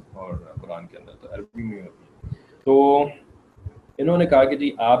حدیث اور قرآن کے اندر تو عربی میں ہوتی ہے. تو انہوں نے کہا کہ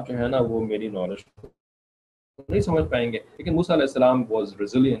جی آپ جو ہے نا وہ میری نالج نہیں سمجھ پائیں گے. لیکن موسیٰ علیہ السلام واز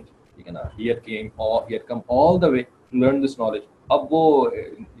ریزیلینٹ. ٹھیک ہے نا، he had come all the way to learn this knowledge. اب وہ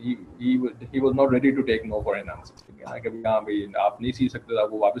he was not ready to take no for an answer. ٹھیک ہے نا، کہ ہاں بھائی آپ نہیں سیکھ سکتے،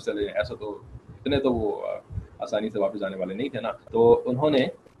 وہ واپس چلے جائیں، ایسا تو اتنے تو وہ آسانی سے واپس آنے والے نہیں تھے نا. تو انہوں نے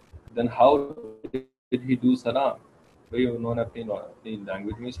then how did he do سلام؟ بھائی انہوں نے اپنی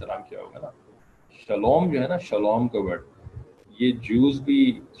لینگویج میں سلام کیا ہوگا نا. شلوم جو ہے نا، شلوم کا ورڈ، یہ جوز بھی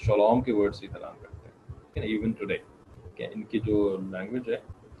شلوم کے ورڈ سے سلام کرتے ہیں ایون ٹوڈے. کہ ان کی جو لینگویج ہے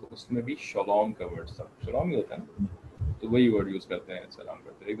تو اس میں بھی شلوم کا ورڈ شلوم ہی ہوتا ہے نا، تو وہی ورڈ یوز کرتے ہیں سلام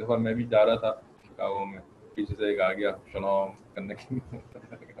کرتے ہیں. ایک دفعہ میں بھی جا رہا تھا شکاگو میں، پیچھے سے ایک آ گیا شلوم کرنے کی،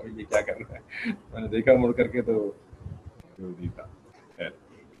 یہ کیا کر رہا ہے، میں نے دیکھا مڑ کر کے تو یہودی تھا. خیر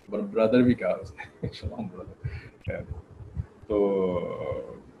بردر بھی کہا اس نے شلوم بردر. خیر تو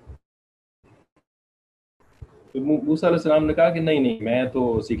موسیٰ علیہ السلام نے کہا کہ نہیں میں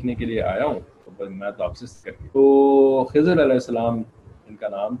تو سیکھنے کے لیے آیا ہوں، تو میں تو آپ سے کر کے. تو خضر علیہ السلام ان کا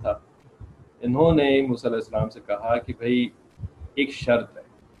نام تھا. انہوں نے موسیٰ علیہ السلام سے کہا کہ بھائی ایک شرط ہے،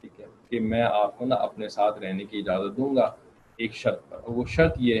 ٹھیک ہے، کہ میں آپ کو نا اپنے ساتھ رہنے کی اجازت دوں گا ایک شرط پر. وہ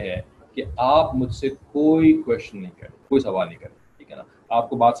شرط یہ ہے کہ آپ مجھ سے کوئی کویشچن نہیں کریں، کوئی سوال نہیں کریں. ٹھیک ہے نا، آپ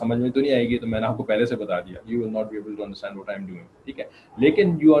کو بات سمجھ میں تو نہیں آئے گی تو میں نے آپ کو پہلے سے بتا دیا، you will not be able to understand what I'm doing. ٹھیک ہے،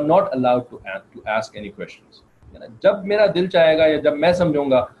 لیکن you are not allowed to ask any questions. جب میرا دل چاہے گا یا جب میں سمجھوں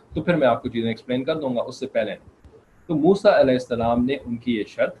گا تو پھر میں آپ کو چیزیں ایکسپلین کر دوں گا، اس سے پہلے نہیں. تو موسیٰ علیہ السلام نے ان کی یہ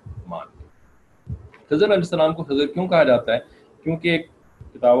شرط مان لی. خضر علیہ السلام کو خضر کیوں کہا جاتا ہے؟ کیونکہ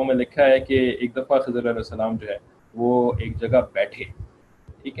کتابوں میں لکھا ہے کہ ایک دفعہ خضر علیہ السلام جو ہے وہ ایک جگہ بیٹھے.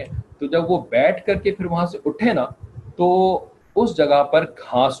 ٹھیک ہے، تو جب وہ بیٹھ کر کے پھر وہاں سے اٹھے نا تو اس جگہ پر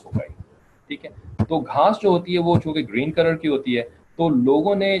گھاس ہو گئی. ٹھیک ہے، تو گھاس جو ہوتی ہے وہ چونکہ گرین کلر کی ہوتی ہے تو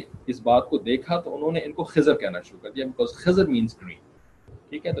لوگوں نے اس بات کو دیکھا تو انہوں نے ان کو خضر کہنا شروع کر دیا، بیکاز خضر مینس گرین.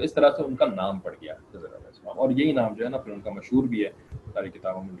 ٹھیک ہے، تو اس طرح سے ان کا نام پڑ گیا خضر علیہ السلام، اور یہی نام جو ہے نا پھر ان کا مشہور بھی ہے، ساری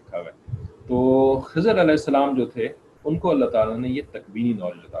کتابوں میں لکھا ہوا ہے. تو خضر علیہ السلام جو تھے ان کو اللہ تعالیٰ نے یہ تکوینی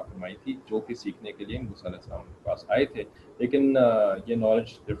نالج عطا فرمائی تھی جو کہ سیکھنے کے لیے موسیٰ علیہ السلام کے پاس آئے تھے. لیکن یہ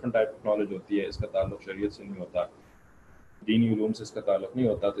knowledge different type of knowledge ہوتی ہے، اس کا تعلق شریعت سے نہیں ہوتا، دینی علوم سے اس کا تعلق نہیں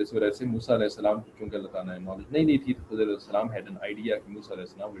ہوتا. تو اس وجہ سے موسیٰ علیہ السلام کو چونکہ اللہ تعالیٰ نے نالج نہیں دی تھی تو خضر علیہ السلام ہیڈ این آئیڈیا کہ موسیٰ علیہ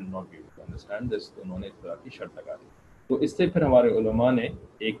السلام will not be able to understand this, تو انہوں نے اس طرح کی شرط لگا دی. تو اس سے پھر ہمارے علماء نے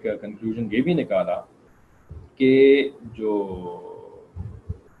ایک کنکلوژن یہ بھی نکالا کہ جو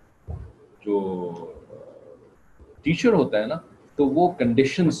ٹیچر ہوتا ہے نا تو وہ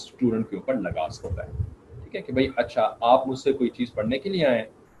کنڈیشنز اسٹوڈنٹ کے اوپر لگا سکتا ہے. ٹھیک ہے، کہ بھائی اچھا آپ مجھ سے کوئی چیز پڑھنے کے لیے آئیں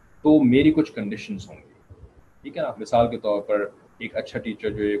تو میری کچھ کنڈیشنز ہوں گی. ٹھیک ہے نا، مثال کے طور پر ایک اچھا ٹیچر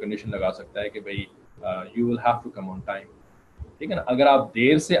جو یہ کنڈیشن لگا سکتا ہے کہ بھائی you will have to come on time. ٹھیک ہے نا، اگر آپ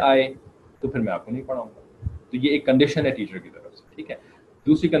دیر سے آئے تو پھر میں آپ کو نہیں پڑھاؤں گا. تو یہ ایک کنڈیشن ہے ٹیچر کی طرف سے. ٹھیک ہے،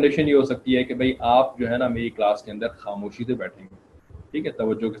 دوسری کنڈیشن یہ ہو سکتی ہے کہ بھائی آپ جو ہے نا میری کلاس کے اندر خاموشی سے بیٹھیں گے. ٹھیک ہے،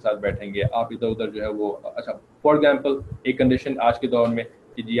 توجہ کے ساتھ بیٹھیں گے، آپ ادھر ادھر جو ہے وہ اچھا فار ایگزامپل ایک کنڈیشن آج کے دور میں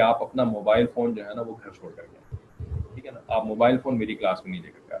کہ جی آپ اپنا موبائل فون جو ہے نا وہ گھر چھوڑ کر گئے. ٹھیک ہے نا، آپ موبائل فون میری کلاس میں نہیں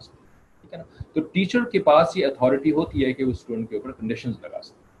لے کر کے آ سکتے. ٹھیک ہے نا، تو ٹیچر کے پاس یہ اتھارٹی ہوتی ہے کہ وہ اسٹوڈنٹ کے اوپر کنڈیشنز لگا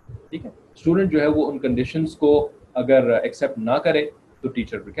سکتے. ٹھیک ہے، اسٹوڈنٹ جو ہے وہ ان کنڈیشنز کو اگر ایکسیپٹ نہ کرے تو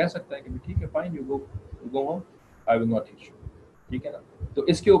ٹیچر پہ کہہ سکتا ہے کہ ٹھیک ہے fine, you go home, I will not teach you. ٹھیک ہے نا، تو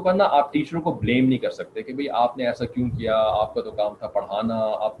اس کے اوپر نا آپ ٹیچر کو بلیم نہیں کر سکتے کہ بھئی آپ نے ایسا کیوں کیا، آپ کا تو کام تھا پڑھانا،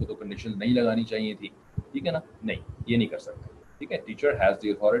 آپ کو تو کنڈیشن نہیں لگانی چاہیے تھی. ٹھیک ہے نا، نہیں یہ نہیں کر سکتے. ٹھیک ہے، ٹیچر ہیز دی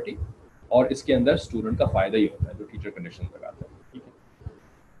اتھارٹی، اور اس کے اندر اسٹوڈنٹ کا فائدہ ہی ہوتا ہے جو ٹیچر کنڈیشن لگاتا ہے. ٹھیک ہے،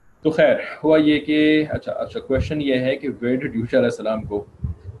 تو خیر ہوا یہ کہ اچھا کویشچن یہ ہے کہ ویئر ڈیڈ یوشع علیہ السلام کو.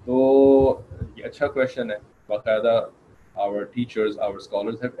 تو یہ اچھا کویشچن ہے. باقاعدہ our teachers, our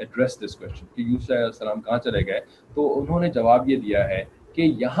scholars have addressed this question کہ یوشع علیہ السلام کہاں چلے گئے. تو انہوں نے جواب یہ دیا ہے کہ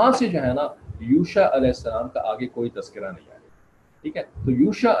یہاں سے جو ہے نا یوشع علیہ السلام کا آگے کوئی تذکرہ نہیں آیا. ٹھیک ہے, تو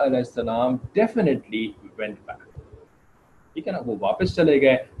یوشع علیہ السلام ڈیفینیٹلی went back. ٹھیک ہے نا, وہ واپس چلے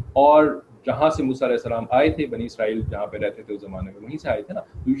گئے, اور جہاں سے موسیٰ علیہ السلام آئے تھے, بنی اسرائیل جہاں پہ رہتے تھے اس زمانے میں, وہیں سے آئے تھے نا,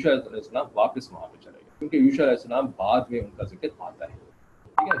 یوشع علیہ السلام واپس وہاں پہ چلے گئے, کیونکہ یوشع علیہ السلام بعد میں ان کا ذکر آتا ہے.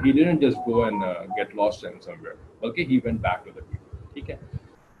 ٹھیک ہے, he didn't just go and get lost somewhere, بلکہ he went back to the people. ٹھیک ہے,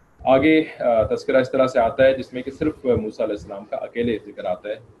 آگے تذکرہ اس طرح سے آتا ہے جس میں کہ صرف موسیٰ علیہ السلام کا اکیلے ذکر آتا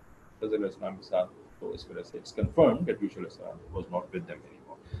ہے خضر علیہ السلام کے ساتھ, تو اس وجہ سے it's confirmed that یوشع علیہ السلام was not with them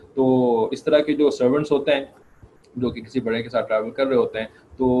anymore. تو اس طرح کے جو سرونٹس ہوتے ہیں جو کہ کسی بڑے کے ساتھ ٹریول کر رہے ہوتے ہیں,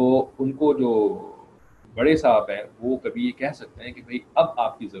 تو ان کو جو بڑے صاحب ہیں وہ کبھی یہ کہہ سکتے ہیں کہ بھئی اب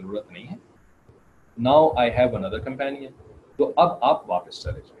آپ کی ضرورت نہیں ہے, ناؤ آئی ہیو اندر کمپینین, تو اب آپ واپس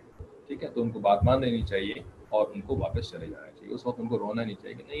چلے جائیں. ٹھیک ہے, تو ان کو بات مان لینی چاہیے اور ان کو واپس چلے جانا چاہیے. اس وقت ان کو رونا نہیں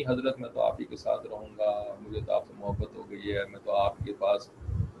چاہیے کہ نہیں حضرت میں تو آپ ہی کے ساتھ رہوں گا, مجھے تو آپ سے محبت ہو گئی ہے, میں تو آپ کے پاس.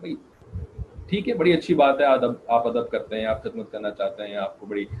 بھائی ٹھیک ہے, بڑی اچھی بات ہے, آپ ادب کرتے ہیں, آپ خدمت کرنا چاہتے ہیں, آپ کو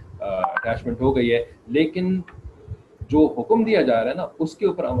بڑی اٹیچمنٹ ہو گئی ہے, لیکن جو حکم دیا جا رہا ہے نا اس کے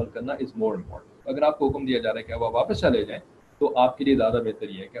اوپر عمل کرنا از مور امپورٹنٹ. اگر آپ کو حکم دیا جا رہا ہے کہ اب آپ واپس چلے جائیں, تو آپ کے لیے زیادہ بہتر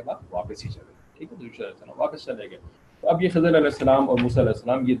یہ ہے کہ اب آپ واپس ہی چلے جائیں. ٹھیک ہے, یوشع علیہ السلام واپس چلے گئے. تو اب یہ خضر علیہ السلام اور موسیٰ علیہ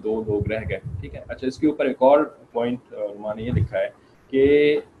السلام یہ دو لوگ رہ گئے. ٹھیک ہے, اچھا اس کے اوپر ایک اور پوائنٹ علماء نے یہ لکھا ہے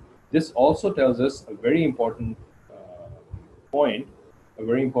کہ this also tells us a very important point, a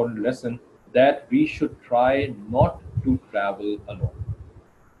very important lesson, that we should try not to travel alone.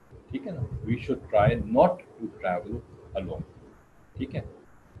 ٹھیک ہے نا, وی should try not to travel alone. ٹھیک ہے,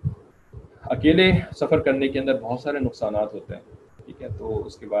 اکیلے سفر کرنے کے اندر بہت سارے نقصانات ہوتے ہیں. ٹھیک ہے, تو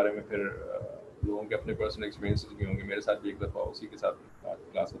اس کے بارے میں پھر لوگوں کے اپنے پرسنل ایکسپیرینسز بھی ہوں گے. میرے ساتھ بھی ایک دفعہ اسی کے ساتھ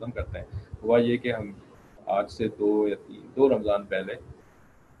کلاس ختم کرتے ہیں, ہوا یہ کہ ہم آج سے 2 رمضان پہلے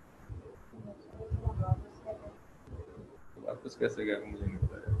واپس کیسے گئے مجھے نہیں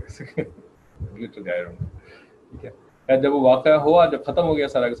پتا کیسے گئے. ٹھیک ہے, جب وہ واقعہ ہوا, جب ختم ہو گیا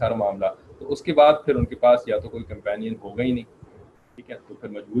سارا کا سارا معاملہ, تو اس کے بعد پھر ان کے پاس یا تو کوئی کمپینین ہوگا ہی نہیں. ٹھیک ہے, تو پھر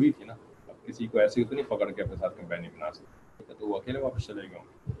مجبوری تھی نا, اب کسی کو ایسے تو نہیں پکڑ کے اپنے ساتھ کمپینین بنا سکتے. ٹھیک ہے, تو وہ اکیلے واپس چلے گئے ہوں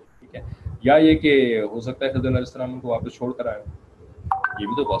گے. ٹھیک ہے, یا یہ کہ ہو سکتا ہے خضر علیہ السلام ان کو واپس چھوڑ کر آئے, یہ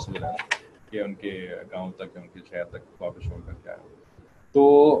بھی تو پاسبل ہے نا کہ ان کے گاؤں تک, ان کے شہر تک واپس چھوڑ کر کے آئے. تو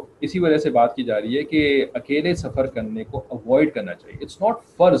اسی وجہ سے بات کی جا رہی ہے کہ اکیلے سفر کرنے کو اوائڈ کرنا چاہیے. اٹس ناٹ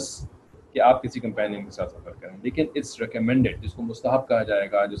فرض کہ آپ کسی کمپینین کے ساتھ سفر کریں, لیکن اٹس ریکمینڈیڈ, جس کو مستحب کہا جائے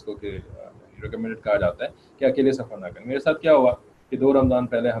گا, جس کو کہ ریکمینڈیڈ کہا جاتا ہے کہ اکیلے سفر نہ کریں. میرے ساتھ کیا ہوا کہ 2 رمضان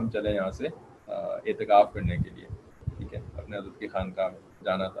پہلے ہم چلے یہاں سے اعتکاف کرنے کے لیے. ٹھیک ہے, اپنے حضرت کی خانقاہ میں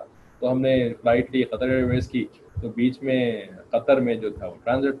جانا تھا, تو ہم نے فلائٹ لی, قطر ایئر ویز کی, تو بیچ میں قطر میں جو تھا وہ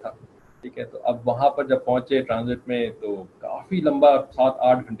ٹرانزٹ تھا. ٹھیک ہے, تو اب وہاں پر جب پہنچے ٹرانزٹ میں, تو کافی لمبا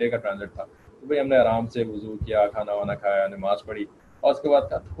 7-8 گھنٹے کا ٹرانزٹ تھا. تو بھائی ہم نے آرام سے وضو کیا, کھانا وانا کھایا, نماز پڑھی, اور اس کے بعد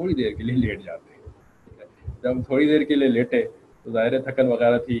کہا تھوڑی دیر کے لیے لیٹ جاتے ہیں. ٹھیک ہے, جب ہم تھوڑی دیر کے لیے لیٹے تو ظاہر تھکن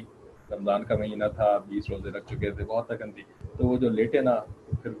وغیرہ تھی, رمضان کا مہینہ تھا, 20 روزے رکھ چکے تھے, بہت تھکن تھی. تو وہ جو لیٹے نا,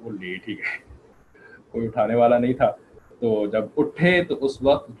 تو پھر وہ لیٹ ہی گئے, کوئی اٹھانے والا نہیں تھا. تو جب اٹھے تو اس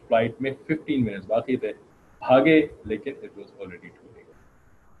وقت فلائٹ میں 15 منٹس باقی تھے, بھاگے, لیکن it was already to late,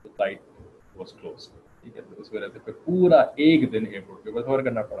 تو فلائٹ واز کلوز. ٹھیک ہے, تو اس وجہ سے پھر پورا ایک دن ایئرپورٹ پہ سفر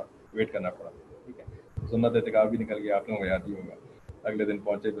کرنا پڑا, ویٹ کرنا پڑا. ٹھیک ہے, سنت اعتکاف بھی نکل گیا, آپ لوگوں کو یاد ہی ہوگا. اگلے دن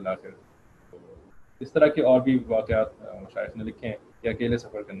پہنچے بالآخر. تو اس طرح کے اور بھی واقعات مشائخ نے لکھے ہیں کہ اکیلے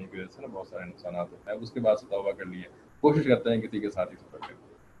سفر کرنے کی وجہ سے نا بہت سارے نقصانات ہوتے ہیں. اس کے بعد سے توبہ کر لیے, کوشش کرتے ہیں کسی کے ساتھ ہی سفر کریں.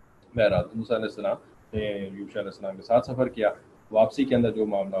 بہرحال موسیٰ علیہ السلام نے یوشع علیہ السلام کے ساتھ سفر کیا. واپسی کے اندر جو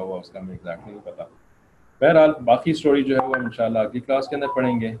معاملہ ہوا اس کا ہمیں ایگزیکٹلی نہیں پتا. بہرحال باقی سٹوری جو ہے وہ انشاءاللہ اگلی کلاس کے اندر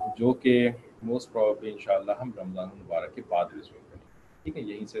پڑھیں گے, جو کہ موسٹ پروبیبلی انشاءاللہ ہم رمضان المبارک کے بعد ریزیوم کریں گے. ٹھیک ہے,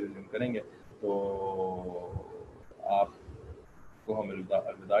 یہیں سے ریزیوم کریں گے. تو آپ کو ہم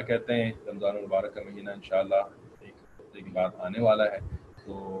الوداع کہتے ہیں. رمضان المبارک کا مہینہ انشاءاللہ ایک ہفتے کے بعد آنے والا ہے,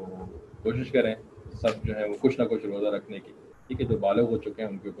 تو کوشش کریں سب جو ہے وہ کچھ نہ کچھ روزہ رکھنے کی. ٹھیک ہے, جو بالغ ہو چکے ہیں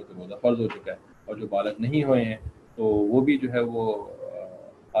ان کے اوپر تو روزہ فرض ہو چکا ہے, اور جو بالغ نہیں ہوئے ہیں تو وہ بھی جو ہے وہ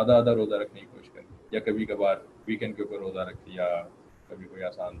آدھا روزہ رکھنے کی کوشش کریں, یا کبھی کبھار ویکینڈ کے اوپر روزہ رکھ لیا, کبھی کوئی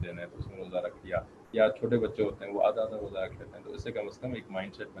آسان دن ہے تو اس میں روزہ رکھ لیا, یا چھوٹے بچے ہوتے ہیں وہ آدھا روزہ رکھ لیتے ہیں. تو اس سے کم از کم ایک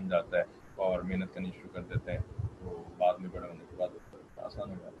مائنڈ سیٹ بن جاتا ہے اور محنت کرنی شروع کر دیتے ہیں, تو بعد میں بڑے ہونے کے بعد آسان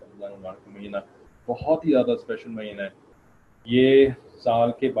ہو جاتا ہے. رمضان المبارک کا مہینہ بہت ہی زیادہ اسپیشل مہینہ ہے. یہ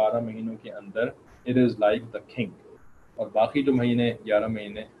سال کے 12 مہینوں کے اندر it is like the king, اور باقی جو مہینے 11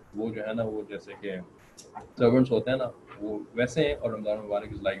 مہینے وہ جو ہے نا وہ جیسے کہ سرونٹس ہوتے ہیں نا وہ ویسے ہیں, اور رمضان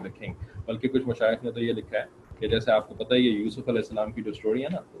المبارک از لائک دا کنگ. بلکہ کچھ مشائخ نے تو یہ لکھا ہے کہ جیسے آپ کو پتہ ہے یہ یوسف علیہ السلام کی جو اسٹوری ہے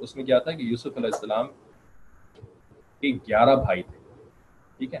نا، تو اس میں کیا تھا کہ یوسف علیہ السلام کے 11 بھائی تھے،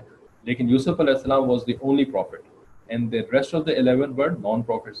 ٹھیک ہے، لیکن یوسف علیہ السلام was the only profit and the rest of the 11 were naan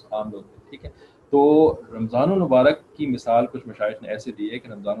prophets, عام لوگ تھے، ٹھیک ہے. تو رمضان المبارک کی مثال کچھ مشائخ نے ایسے دی ہے کہ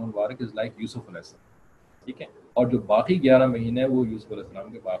رمضان المبارک از لائک یوسف علیہ السلام، ٹھیک ہے، اور جو باقی 11 مہینے ہیں وہ یوسف علیہ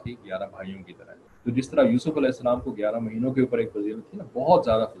السلام کے باقی 11 بھائیوں کی طرح ہے. تو جس طرح یوسف علیہ السلام کو 11 مہینوں کے اوپر ایک فضیلت تھی نا، بہت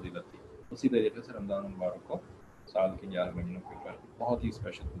زیادہ فضیلت تھی، اسی طریقے سے رمضان المبارک کو سال کے 11 مہینوں کے اوپر بہت ہی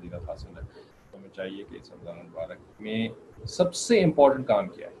اسپیشل فضیلت حاصل ہے. تو ہمیں چاہیے کہ اس رمضان المبارک میں سب سے امپورٹنٹ کام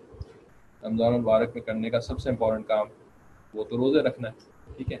کیا ہے. رمضان المبارک میں کرنے کا سب سے امپورٹنٹ کام وہ تو روزے رکھنا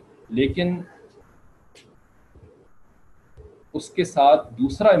ہے، ٹھیک ہے، لیکن اس کے ساتھ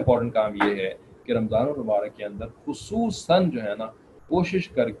دوسرا امپورٹنٹ کام یہ ہے کہ رمضان المبارک کے اندر خصوصاً جو ہے نا کوشش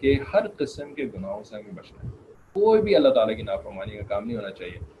کر کے ہر قسم کے گناہوں سے ہمیں بچنا ہے. کوئی بھی اللہ تعالیٰ کی نافرمانی کا کام نہیں ہونا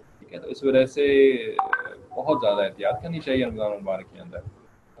چاہیے، ٹھیک ہے. تو اس وجہ سے بہت زیادہ احتیاط کرنی چاہیے رمضان المبارک کے اندر.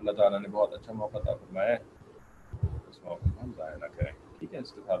 اللہ تعالیٰ نے بہت اچھا موقع عطا فرمایا ہے، اس موقع کو ہم ضائع نہ کریں. ٹھیک ہے،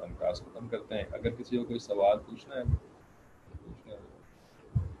 اس کے ساتھ ہم کلاس ختم کرتے ہیں. اگر کسی کو کوئی سوال پوچھنا ہے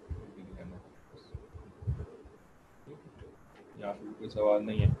یا پھر کوئی سوال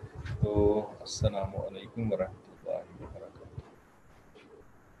نہیں ہے تو السلام علیکم ورحمۃ اللہ وبرکاتہ.